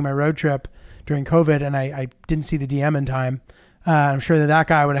Mississippi doing my road trip during COVID, and I didn't see the DM in time. I'm sure that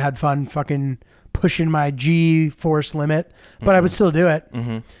guy would have had fun fucking pushing my G force limit, but I would still do it.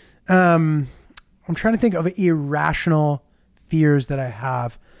 Mm-hmm. I'm trying to think of irrational fears that I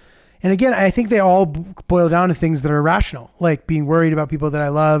have. And again, I think they all boil down to things that are irrational, like being worried about people that I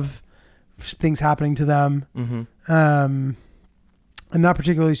love, things happening to them. Mm-hmm. I'm not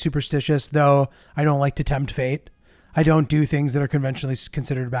particularly superstitious, though I don't like to tempt fate. I don't do things that are conventionally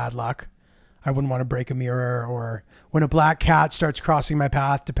considered bad luck. I wouldn't want to break a mirror, or when a black cat starts crossing my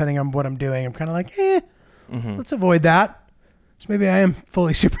path, depending on what I'm doing, I'm kind of like, let's avoid that. So maybe I am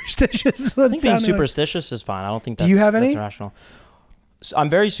fully superstitious. I think being superstitious is fine. I don't think that's, do you have any? That's irrational. So I'm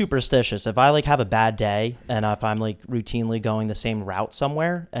very superstitious. If I like have a bad day, and if I'm like routinely going the same route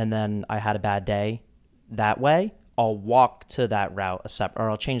somewhere, and then I had a bad day that way, I'll walk to that route or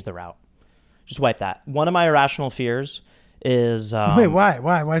I'll change the route. Just wipe that. One of my irrational fears is wait,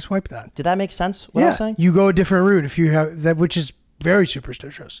 why swipe that? Did that make sense? What I was saying? You go a different route if you have that, which is very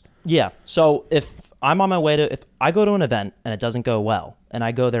superstitious. Yeah. So if I'm on my way if I go to an event and it doesn't go well, and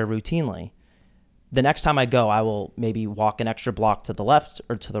I go there routinely, the next time I go, I will maybe walk an extra block to the left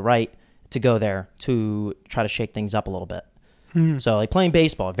or to the right to go there to try to shake things up a little bit. So like playing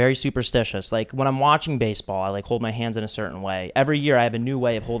baseball, very superstitious. Like when I'm watching baseball, I like hold my hands in a certain way. Every year I have a new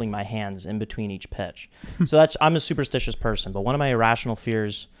way of holding my hands in between each pitch. So I'm a superstitious person. But one of my irrational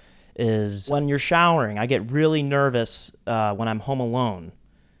fears is when you're showering. I get really nervous when I'm home alone.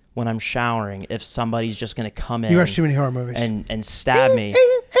 When I'm showering, if somebody's just gonna come in, You watch too many horror movies. and stab me.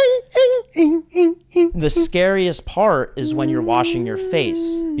 The scariest part is when you're washing your face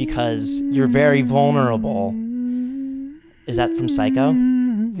because you're very vulnerable. Is that from Psycho?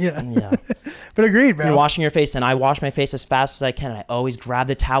 Yeah. Yeah. But agreed, bro. You're washing your face, and I wash my face as fast as I can, and I always grab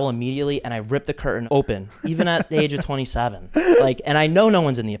the towel immediately, and I rip the curtain open, even at the age of 27. And I know no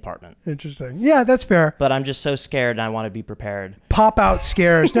one's in the apartment, Interesting. Yeah, that's fair. but I'm just so scared, and I want to be prepared. Pop out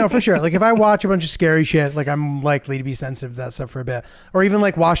scares. No, for sure. Like if I watch a bunch of scary shit, like I'm likely to be sensitive to that stuff for a bit. Or even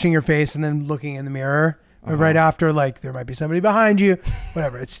like washing your face and then looking in the mirror right after, like there might be somebody behind you,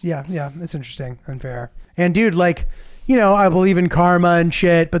 whatever. It's it's interesting and fair. And dude, like, you know, I believe in karma and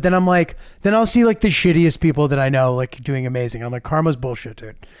shit, but then I'm like, then I'll see like the shittiest people that I know like doing amazing. I'm like, karma's bullshit,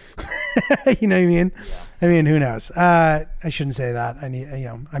 dude. You know what I mean? Yeah. I mean, who knows? I shouldn't say that.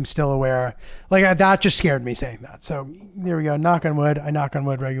 I'm still aware. Like that just scared me saying that. So there we go. Knock on wood. I knock on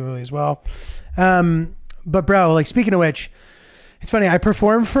wood regularly as well. But bro, like speaking of which, it's funny. I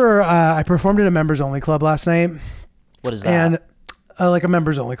performed at a members only club last night. What is that? And like a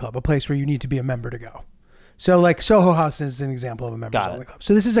members only club, a place where you need to be a member to go. So like Soho House is an example of a members only club.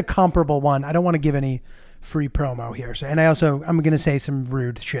 So this is a comparable one. I don't want to give any free promo here. So, and I'm going to say some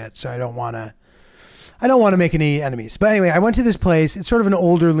rude shit. So I don't want to make any enemies. But anyway, I went to this place. It's sort of an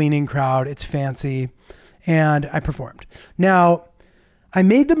older leaning crowd. It's fancy. And I performed. Now, I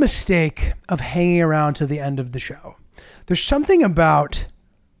made the mistake of hanging around to the end of the show. There's something about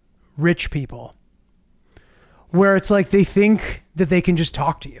rich people where it's like they think that they can just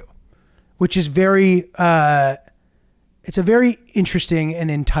talk to you, which is it's a very interesting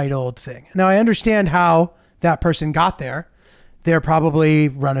and entitled thing. Now, I understand how that person got there. They're probably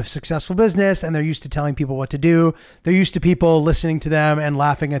run a successful business and they're used to telling people what to do. They're used to people listening to them and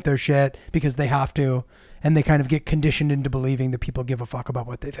laughing at their shit because they have to. And they kind of get conditioned into believing that people give a fuck about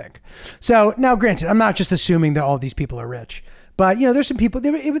what they think. So now granted, I'm not just assuming that all these people are rich, but you know, there's some people,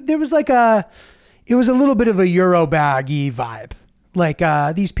 there was like it was a little bit of a Eurobag-y vibe.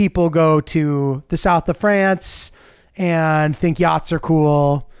 Like these people go to the south of France and think yachts are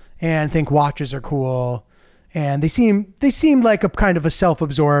cool and think watches are cool. And they seem like a kind of a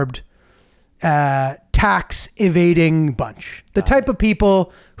self-absorbed, tax evading bunch. The type of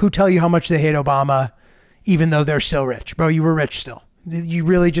people who tell you how much they hate Obama, even though they're still rich. Bro, you were rich still. You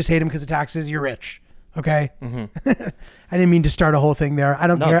really just hate him because of taxes. You're rich. Okay. Mm-hmm. I didn't mean to start a whole thing there. I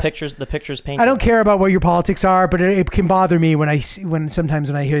don't care. The pictures painted. I don't care about what your politics are, but it can bother me when I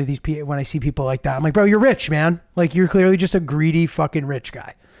see people like that. I'm like, bro, you're rich, man. Like you're clearly just a greedy fucking rich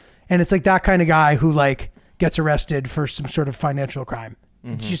guy. And it's like that kind of guy who like gets arrested for some sort of financial crime.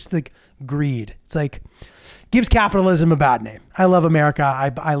 Mm-hmm. It's just like greed. It's like gives capitalism a bad name. I love America.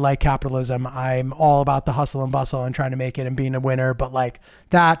 I like capitalism. I'm all about the hustle and bustle and trying to make it and being a winner. But like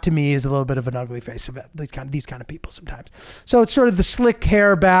that to me is a little bit of an ugly face of it. These kind of people sometimes. So it's sort of the slick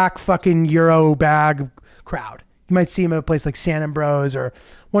hair back fucking Euro bag crowd. You might see them at a place like San Ambrose or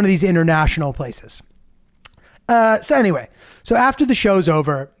one of these international places. So anyway, so after the show's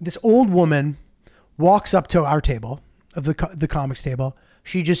over, this old woman walks up to our table of the comics table.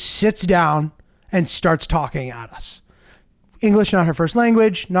 She just sits down and starts talking at us. English, not her first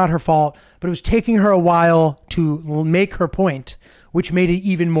language, not her fault, but it was taking her a while to make her point, which made it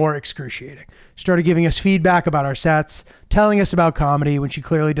even more excruciating. Started giving us feedback about our sets, telling us about comedy when she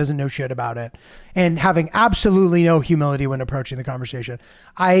clearly doesn't know shit about it, and having absolutely no humility when approaching the conversation.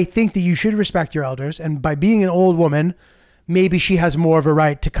 I think that you should respect your elders, and by being an old woman, maybe she has more of a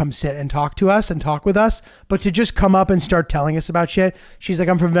right to come sit and talk to us and talk with us, but to just come up and start telling us about shit. She's like,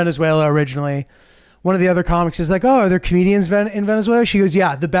 I'm from Venezuela originally. One of the other comics is like, oh, are there comedians in Venezuela? She goes,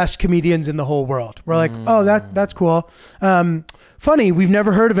 yeah, the best comedians in the whole world. We're like, oh, that's cool. Funny, we've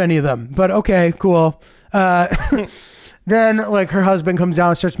never heard of any of them, but okay, cool. Then like her husband comes down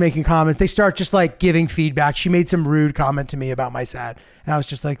and starts making comments. They start just like giving feedback. She made some rude comment to me about my set. And I was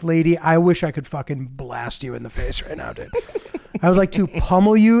just like, lady, I wish I could fucking blast you in the face right now, dude. I would like to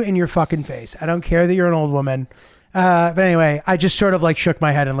pummel you in your fucking face. I don't care that you're an old woman. But anyway, I just sort of like shook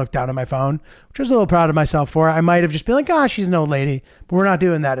my head and looked down at my phone, which I was a little proud of myself for. I might have just been like, oh, she's an old lady, but we're not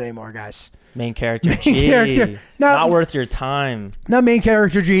doing that anymore, guys. Main character G. Not worth your time. Not main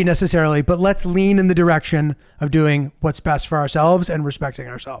character G necessarily, but let's lean in the direction of doing what's best for ourselves and respecting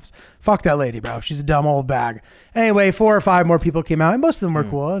ourselves. Fuck that lady, bro. She's a dumb old bag. Anyway, 4 or 5 more people came out, and most of them were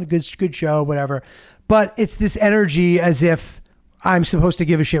cool. A good show, whatever. But it's this energy as if I'm supposed to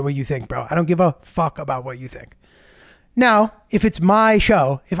give a shit what you think, bro. I don't give a fuck about what you think. Now, if it's my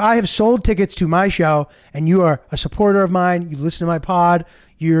show, if I have sold tickets to my show and you are a supporter of mine, you listen to my pod,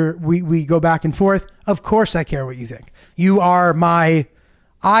 we go back and forth, of course I care what you think.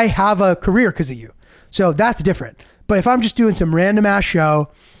 I have a career because of you. So that's different. But if I'm just doing some random ass show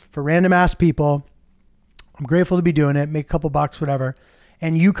for random ass people, I'm grateful to be doing it, make a couple bucks, whatever.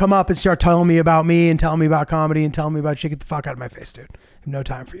 And you come up and start telling me about me and telling me about comedy and telling me about shit, get the fuck out of my face, dude. I have no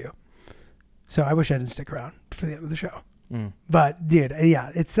time for you. So I wish I didn't stick around for the end of the show. But dude,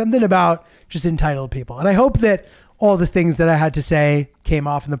 yeah, it's something about just entitled people. And I hope that all the things that I had to say came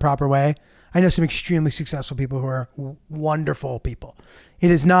off in the proper way. I know some extremely successful people who are wonderful people. It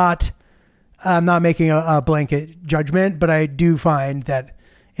is not, I'm not making a blanket judgment, but I do find that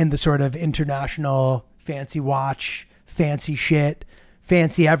in the sort of international fancy watch, fancy shit,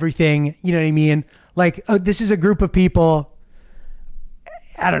 fancy everything, you know what I mean? Like, this is a group of people,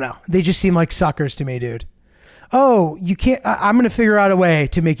 I don't know. They just seem like suckers to me, dude. Oh, you can't, I'm going to figure out a way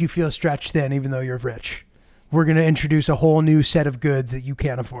to make you feel stretched thin, even though you're rich. We're going to introduce a whole new set of goods that you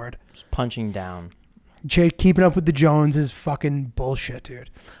can't afford. Just punching down. Keeping up with the Jones is fucking bullshit, dude.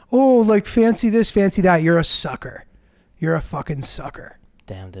 Oh, like fancy this, fancy that. You're a sucker. You're a fucking sucker.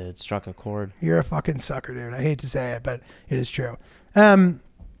 Damn, dude. Struck a chord. You're a fucking sucker, dude. I hate to say it, but it is true.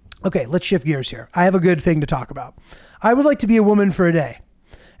 Okay, let's shift gears here. I have a good thing to talk about. I would like to be a woman for a day.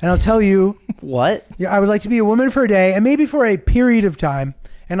 And I'll tell you... What? Yeah, I would like to be a woman for a day and maybe for a period of time.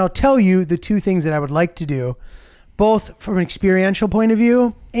 And I'll tell you the two things that I would like to do, both from an experiential point of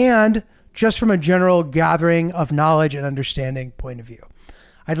view and just from a general gathering of knowledge and understanding point of view.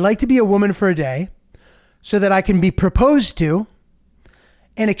 I'd like to be a woman for a day so that I can be proposed to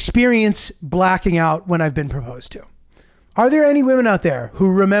and experience blacking out when I've been proposed to. Are there any women out there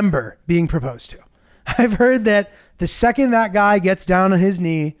who remember being proposed to? I've heard that the second that guy gets down on his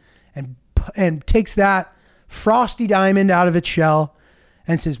knee and takes that frosty diamond out of its shell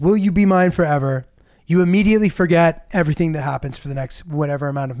and says, "Will you be mine forever?" you immediately forget everything that happens for the next whatever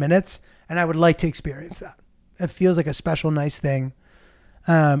amount of minutes. And I would like to experience that. It feels like a special, nice thing.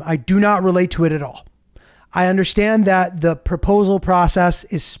 I do not relate to it at all. I understand that the proposal process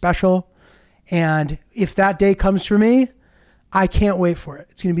is special. And if that day comes for me, I can't wait for it.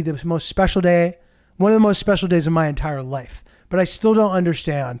 It's going to be the most special day, one of the most special days of my entire life. But I still don't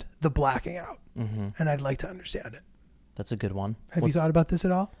understand the blacking out. Mm-hmm. And I'd like to understand it. That's a good one. Have you thought about this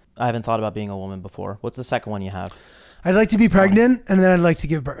at all? I haven't thought about being a woman before. What's the second one you have? I'd like to be pregnant, and then I'd like to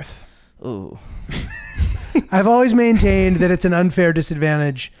give birth. Ooh. I've always maintained that it's an unfair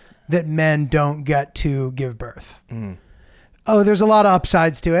disadvantage that men don't get to give birth. Mm. Oh, there's a lot of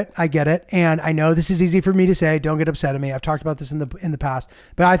upsides to it. I get it. And I know this is easy for me to say. Don't get upset at me. I've talked about this in the past.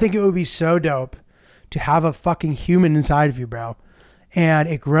 But I think it would be so dope to have a fucking human inside of you, bro. And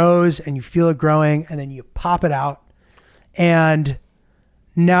it grows and you feel it growing and then you pop it out. And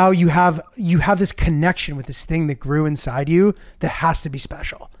now you have this connection with this thing that grew inside you that has to be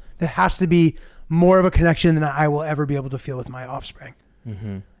special. That has to be more of a connection than I will ever be able to feel with my offspring.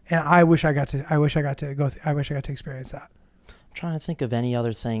 Mm-hmm. And I wish I got to experience that. I'm trying to think of any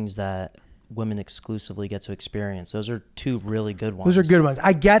other things that women exclusively get to experience. Those are two really good ones. Those are good ones.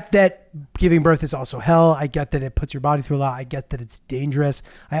 I get that giving birth is also hell. I get that it puts your body through a lot. I get that it's dangerous.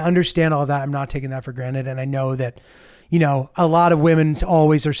 I understand all of that. I'm not taking that for granted. And I know that, you know, a lot of women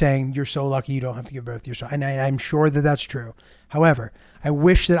always are saying, you're so lucky you don't have to give birth. And I'm sure that that's true. However, I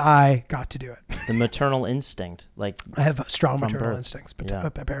wish that I got to do it. The maternal instinct. Like I have strong maternal instincts, but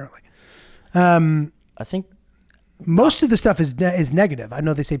apparently. I think most of the stuff is negative. I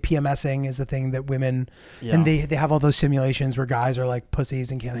know they say PMSing is the thing that women, and they have all those simulations where guys are like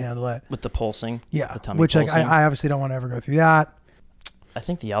pussies and can't handle it. With the pulsing. Yeah. The tummy which pulsing. Like I obviously don't want to ever go through that. I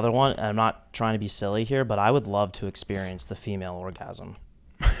think the other one, and I'm not trying to be silly here, but I would love to experience the female orgasm.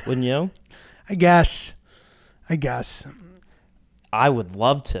 Wouldn't you? I guess. I would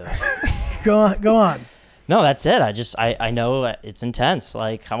love to. Go on. No, that's it. I know it's intense.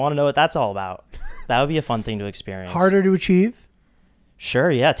 Like, I want to know what that's all about. That would be a fun thing to experience. Harder to achieve? Sure,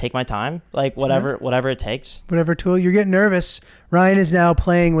 yeah. Take my time. Like, whatever it takes. Whatever tool. You're getting nervous. Ryan is now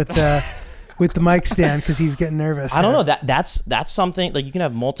playing with the with the mic stand because he's getting nervous. I don't know. That's something, like, you can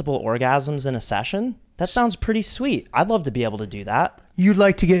have multiple orgasms in a session. That sounds pretty sweet. I'd love to be able to do that. You'd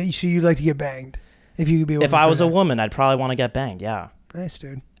like to get banged. If you could be. If I was a woman, I'd probably want to get banged. Yeah. Nice,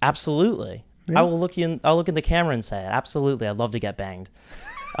 dude. Absolutely. Yeah. I'll look in the camera and say it. Absolutely. I'd love to get banged.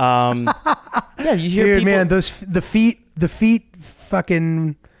 Yeah, you hear Dude, people. man, the feet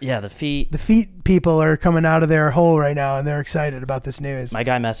fucking Yeah, the feet. the feet people are coming out of their hole right now, and they're excited about this news. My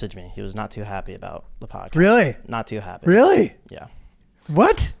guy messaged me. He was not too happy about the podcast. Really? Not too happy. Really? Yeah.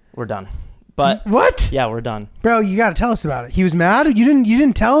 What? We're done. But What? yeah, we're done. Bro, you got to tell us about it. He was mad. You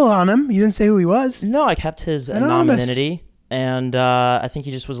didn't tell on him. You didn't say who he was. No, I kept his Anonymous. anonymity, and I think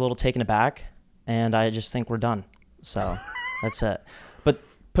he just was a little taken aback, and I just think we're done. So that's it. But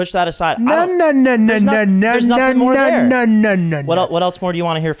push that aside. No. There's nothing more there. What What else more do you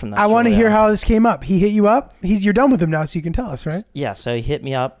want to hear from this? I want to Julia? hear how this came up. He hit you up. You're done with him now, so you can tell us, right? Yeah, so he hit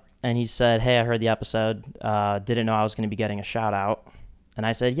me up, and he said, "Hey, I heard the episode. Didn't know I was going to be getting a shout out." And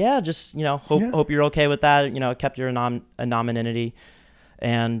I said, "Yeah, just hope you're okay with that. Kept your anonymity."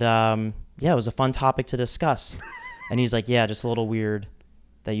 And yeah, it was a fun topic to discuss. And he's like, "Yeah, just a little weird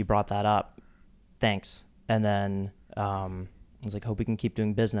that you brought that up. Thanks." And then I was like, "Hope we can keep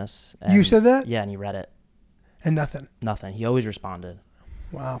doing business." And You said that? Yeah, and he read it. And nothing. Nothing. He always responded.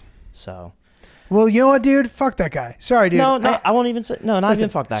 Wow. So. Well, you know what, dude? Fuck that guy. Sorry, dude. No, I won't even say no. Not Listen,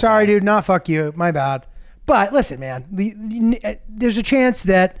 even fuck that. sorry, guy. dude. Not fuck you. My bad. But listen, man. There's a chance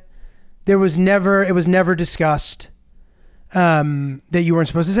that it was never discussed that you weren't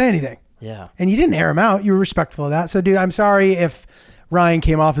supposed to say anything. Yeah. And you didn't air him out. You were respectful of that. So, dude, I'm sorry if Ryan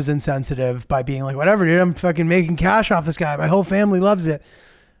came off as insensitive by being like, whatever, dude, I'm fucking making cash off this guy. My whole family loves it.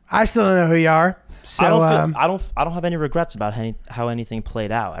 I still don't know who you are. So I don't have any regrets about how anything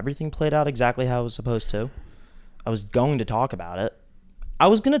played out. Everything played out exactly how it was supposed to. I was going to talk about it. I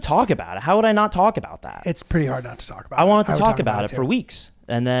was going to talk about it. How would I not talk about that? it's pretty hard not to talk about I it. wanted to would talk about it too. for weeks,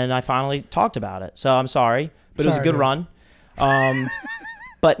 and then I finally talked about it. So I'm sorry, but it was a Sorry, good dude. run.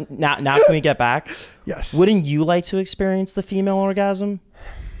 But now can we get back? Yes. Wouldn't you like to experience the female orgasm?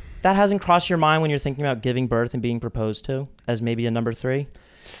 That hasn't crossed your mind when you're thinking about giving birth and being proposed to as maybe a number 3?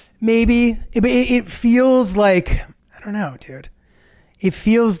 Maybe. It feels like, I don't know, dude. It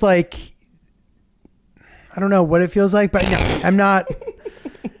feels like, I don't know what it feels like, but no, I'm not,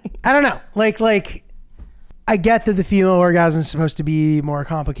 I don't know. Like, I get that the female orgasm is supposed to be more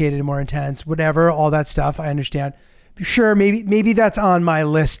complicated and more intense, whatever, all that stuff. I understand. Sure, maybe that's on my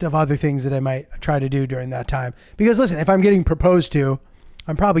list of other things that I might try to do during that time. Because listen, if I'm getting proposed to,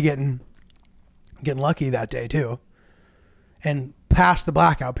 I'm probably getting lucky that day too. And past the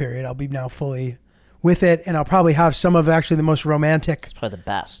blackout period, I'll be now fully with it, and I'll probably have some of actually the most romantic, It's probably the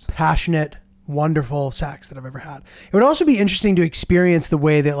best. passionate, wonderful sex that I've ever had. It would also be interesting to experience the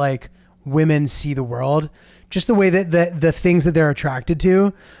way that like women see the world, just the way that the things that they're attracted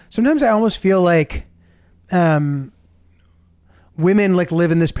to. Sometimes I almost feel like women like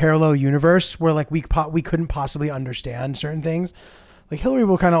live in this parallel universe where like we couldn't possibly understand certain things. Like Hillary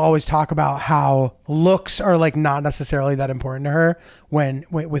will kind of always talk about how looks are like not necessarily that important to her when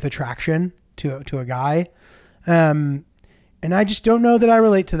with attraction to a guy. And I just don't know that I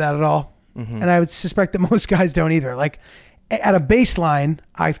relate to that at all. Mm-hmm. And I would suspect that most guys don't either. Like at a baseline,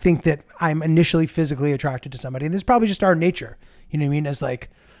 I think that I'm initially physically attracted to somebody, and this is probably just our nature. You know what I mean? As like,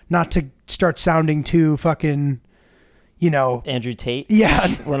 not to start sounding too fucking, Andrew Tate.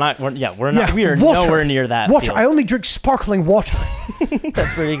 Yeah. We're not. We are water. nowhere near that. Water. field. I only drink sparkling water.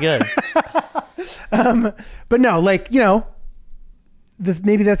 That's pretty good. But no, like,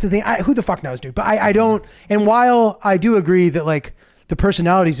 maybe that's the thing. Who the fuck knows, dude? But I don't. And while I do agree that like the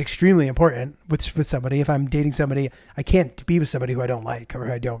personality is extremely important with somebody, if I'm dating somebody, I can't be with somebody who I don't like or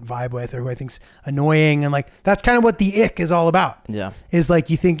who I don't vibe with or who I think's annoying. And like, that's kind of what the ick is all about. Yeah. Is like,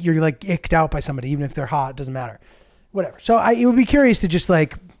 you think you're like icked out by somebody, even if they're hot, it doesn't matter. Whatever. So it would be curious to just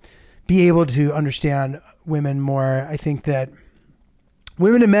like be able to understand women more. I think that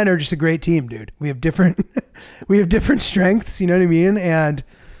women and men are just a great team, dude. We have different strengths, you know what I mean? And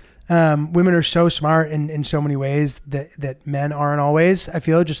women are so smart in so many ways that men aren't always, I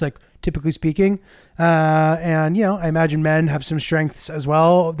feel, just like typically speaking. And I imagine men have some strengths as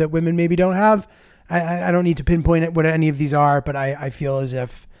well that women maybe don't have. I don't need to pinpoint what any of these are, but I feel as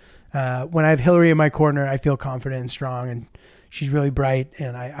if when I have Hillary in my corner, I feel confident and strong, and she's really bright,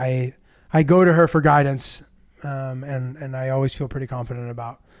 and I go to her for guidance, and I always feel pretty confident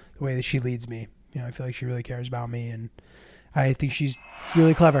about the way that she leads me. I feel like she really cares about me, and I think she's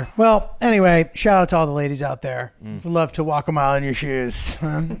really clever. Well, anyway, shout out to all the ladies out there. Would love to walk a mile in your shoes.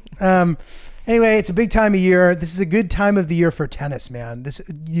 Anyway, it's a big time of year. This is a good time of the year for tennis, man. The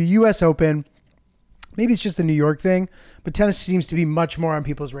U.S. Open. Maybe it's just a New York thing, but tennis seems to be much more on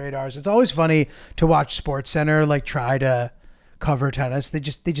people's radars. It's always funny to watch SportsCenter like try to cover tennis. They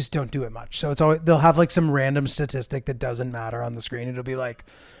just don't do it much. So it's always, they'll have like some random statistic that doesn't matter on the screen. It'll be like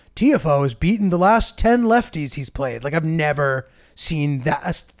Tiafoe has beaten the last 10 lefties he's played. Like I've never seen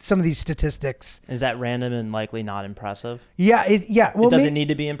that, some of these statistics. Is that random and likely not impressive? Yeah. Well, it doesn't need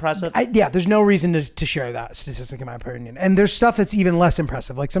to be impressive? There's no reason to share that statistic in my opinion. And there's stuff that's even less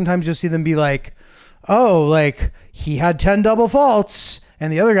impressive. Like sometimes you'll see them be like, oh, like he had 10 double faults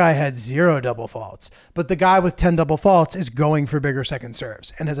and the other guy had 0 double faults. But the guy with 10 double faults is going for bigger second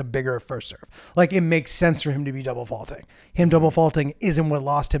serves and has a bigger first serve. Like it makes sense for him to be double faulting. Him double faulting isn't what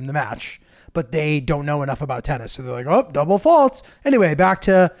lost him the match, but they don't know enough about tennis. So they're like, oh, double faults. Anyway, back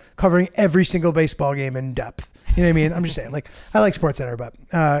to covering every single baseball game in depth. You know what I mean? I'm just saying, like, I like SportsCenter,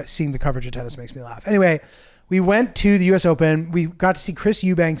 but seeing the coverage of tennis makes me laugh. Anyway, we went to the U.S. Open. We got to see Chris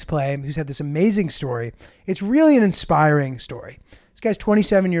Eubanks play, who's had this amazing story. It's really an inspiring story. This guy's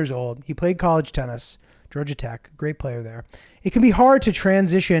 27 years old. He played college tennis, Georgia Tech, great player there. It can be hard to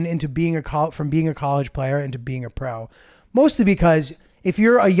transition into from being a college player into being a pro, mostly because if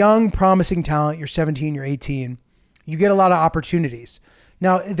you're a young, promising talent, you're 17, you're 18, you get a lot of opportunities.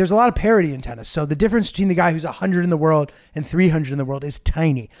 Now, there's a lot of parity in tennis. So the difference between the guy who's 100 in the world and 300 in the world is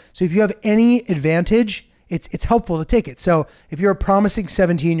tiny. So if you have any advantage, it's helpful to take it. So if you're a promising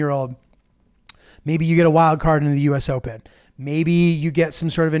 17-year-old, maybe you get a wild card in the U.S. Open. Maybe you get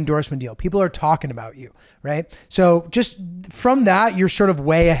some sort of endorsement deal. People are talking about you, right? So just from that, you're sort of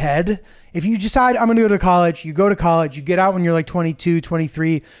way ahead. If you decide I'm going to go to college, you go to college, you get out when you're like 22,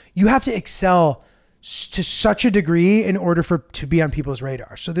 23, you have to excel to such a degree in order to be on people's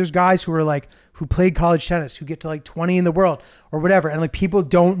radar. So there's guys who played college tennis, who get to like 20 in the world or whatever. And like people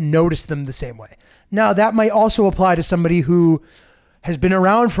don't notice them the same way. Now that might also apply to somebody who has been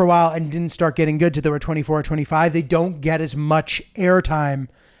around for a while and didn't start getting good till they were 24 or 25. They don't get as much airtime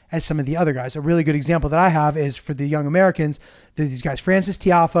as some of the other guys. A really good example that I have is for the young Americans, these guys, Francis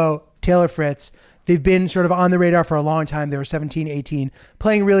Tiafoe, Taylor Fritz. They've been sort of on the radar for a long time. They were 17, 18,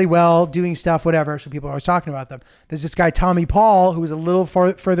 playing really well, doing stuff, whatever. So people are always talking about them. There's this guy, Tommy Paul, who was a little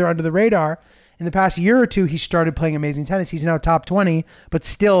further under the radar. In the past year or two, he started playing amazing tennis. He's now top 20, but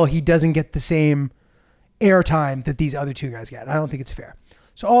still he doesn't get the same airtime that these other two guys get. I don't think it's fair.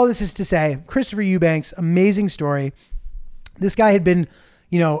 So all this is to say, Christopher Eubanks, amazing story. This guy had been,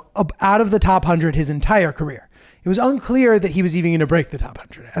 out of the top 100 his entire career. It was unclear that he was even going to break the top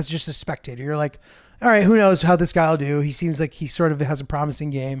 100 as just a spectator. You're like, all right, who knows how this guy will do? He seems like he sort of has a promising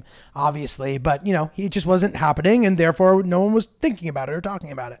game, obviously, but he just wasn't happening, and therefore no one was thinking about it or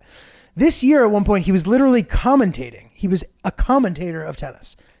talking about it. This year, at one point, he was literally commentating. He was a commentator of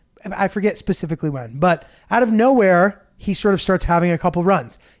tennis. I forget specifically when, but out of nowhere, he sort of starts having a couple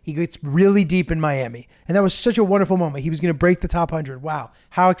runs. He gets really deep in Miami. And that was such a wonderful moment. He was going to break the top 100. Wow.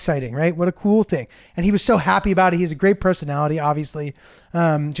 How exciting, right? What a cool thing. And he was so happy about it. He has a great personality, obviously.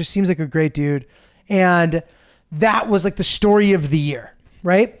 Just seems like a great dude. And that was like the story of the year,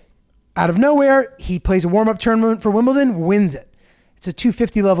 right? Out of nowhere, he plays a warm-up tournament for Wimbledon, wins it. It's a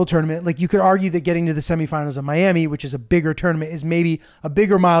 250 level tournament. Like you could argue that getting to the semifinals of Miami, which is a bigger tournament, is maybe a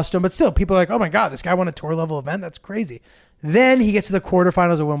bigger milestone, but still people are like, oh my God, this guy won a tour level event. That's crazy. Then he gets to the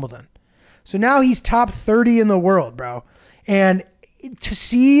quarterfinals of Wimbledon. So now he's top 30 in the world, bro. And to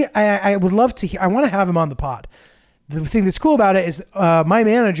see, I would love to hear, I want to have him on the pod. The thing that's cool about it is my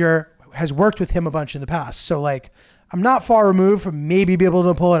manager has worked with him a bunch in the past. So like, I'm not far removed from maybe be able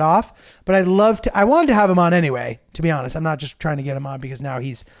to pull it off, but I wanted to have him on anyway, to be honest. I'm not just trying to get him on because now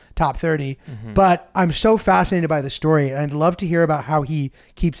he's top 30, but I'm so fascinated by the story and I'd love to hear about how he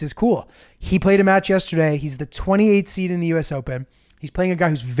keeps his cool. He played a match yesterday. He's the 28th seed in the US Open. He's playing a guy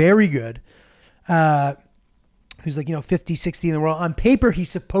who's very good, who's like, 50, 60 in the world. On paper, he's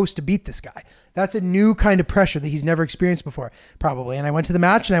supposed to beat this guy. That's a new kind of pressure that he's never experienced before, probably. And I went to the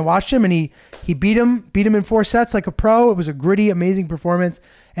match and I watched him and he beat him in 4 sets like a pro. It was a gritty, amazing performance.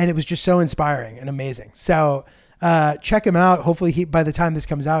 And it was just so inspiring and amazing. So check him out. Hopefully by the time this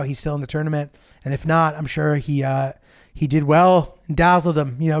comes out, he's still in the tournament. And if not, I'm sure he did well and dazzled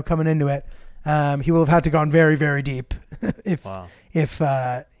him, coming into it. He will have had to gone very, very deep if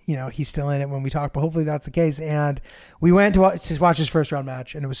he's still in it when we talk, but hopefully that's the case. And we went to watch his first round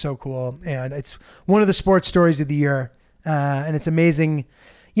match and it was so cool. And it's one of the sports stories of the year. And it's amazing.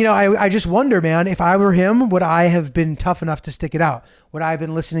 I just wonder, man, if I were him, would I have been tough enough to stick it out? Would I have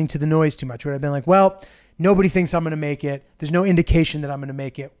been listening to the noise too much? Would I have been like, well, nobody thinks I'm going to make it. There's no indication that I'm going to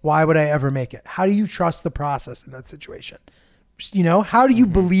make it. Why would I ever make it? How do you trust the process in that situation? How do you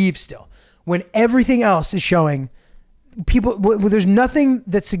believe still when everything else is showing people, there's nothing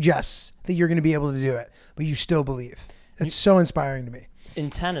that suggests that you're going to be able to do it, but you still believe? That's so inspiring to me. In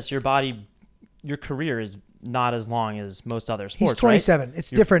tennis, your career is not as long as most other sports. He's 27. Right? It's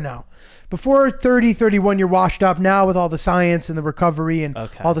different now. Before 30, 31, you're washed up. Now with all the science and the recovery and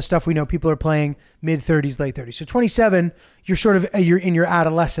all the stuff we know, people are playing mid-30s, late 30s. So 27, you're sort of you're in your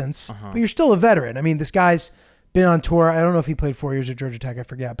adolescence, but you're still a veteran. I mean, this guy's been on tour. I don't know if he played 4 years at Georgia Tech. I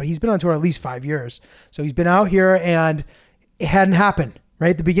forget. But he's been on tour at least 5 years. So he's been out here, and it hadn't happened,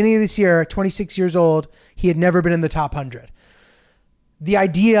 right? The beginning of this year, 26 years old, he had never been in the top 100. The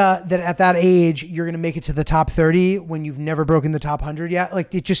idea that at that age you're going to make it to the top 30 when you've never broken the top 100 yet,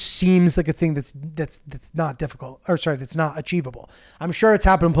 like it just seems like a thing that's not difficult, or sorry, that's not achievable. I'm sure it's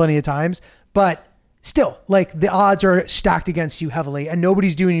happened plenty of times, but still, like the odds are stacked against you heavily, and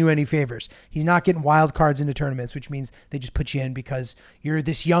nobody's doing you any favors. He's not getting wild cards into tournaments, which means they just put you in because you're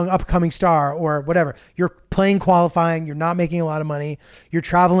this young upcoming star or whatever. You're playing qualifying. You're not making a lot of money. You're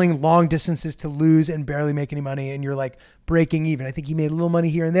traveling long distances to lose and barely make any money, and you're like breaking even. I think he made a little money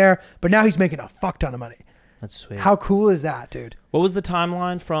here and there, but now he's making a fuck ton of money. That's sweet. How cool is that, dude? What was the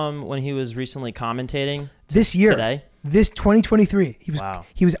timeline from when he was recently commentating this year? Today? This 2023. He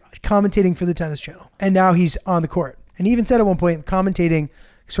was commentating for the Tennis Channel, and now he's on the court. And he even said at one point, commentating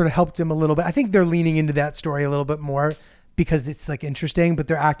sort of helped him a little bit. I think they're leaning into that story a little bit more because it's like interesting, but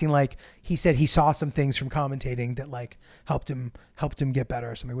they're acting like he said he saw some things from commentating that like helped him get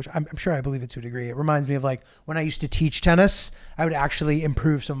better or something, which I'm sure I believe it to a degree. It reminds me of like when I used to teach tennis, I would actually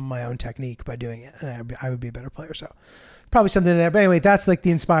improve some of my own technique by doing it, and I would be a better player. So probably something in there. But anyway, that's like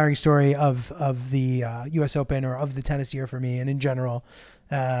the inspiring story of the U.S. Open or of the tennis year for me and in general.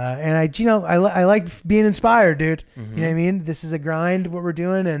 And I like being inspired, dude. You know what I mean? This is a grind, what we're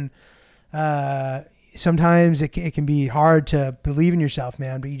doing, and sometimes it can be hard to believe in yourself,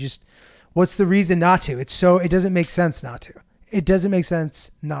 man. But what's the reason not to? It doesn't make sense not to. It doesn't make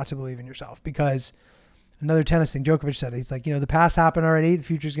sense not to believe in yourself because another tennis thing, Djokovic said it. He's like, the past happened already. The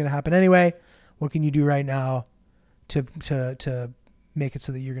future's going to happen anyway. What can you do right now to make it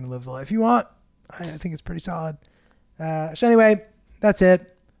so that you're going to live the life you want? I think it's pretty solid. So anyway, that's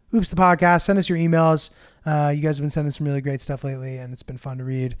it. Oops, the podcast. Send us your emails. You guys have been sending some really great stuff lately, and it's been fun to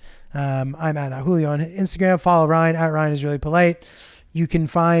read. I'm at Julio on Instagram. Follow Ryan at Ryan is really polite. You can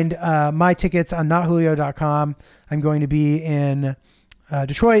find my tickets on notjulio.com. I'm going to be in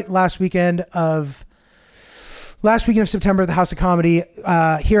Detroit last weekend of September at the House of Comedy,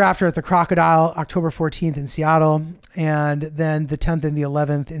 hereafter at the Crocodile, October 14th in Seattle, and then the 10th and the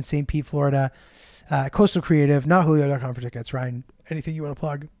 11th in St. Pete, Florida. Coastal Creative, notjulio.com for tickets. Ryan, anything you want to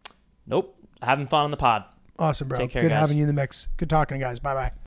plug? Nope. Having fun on the pod. Awesome, bro. Take care, Good guys. having you in the mix. Good talking, guys. Bye-bye.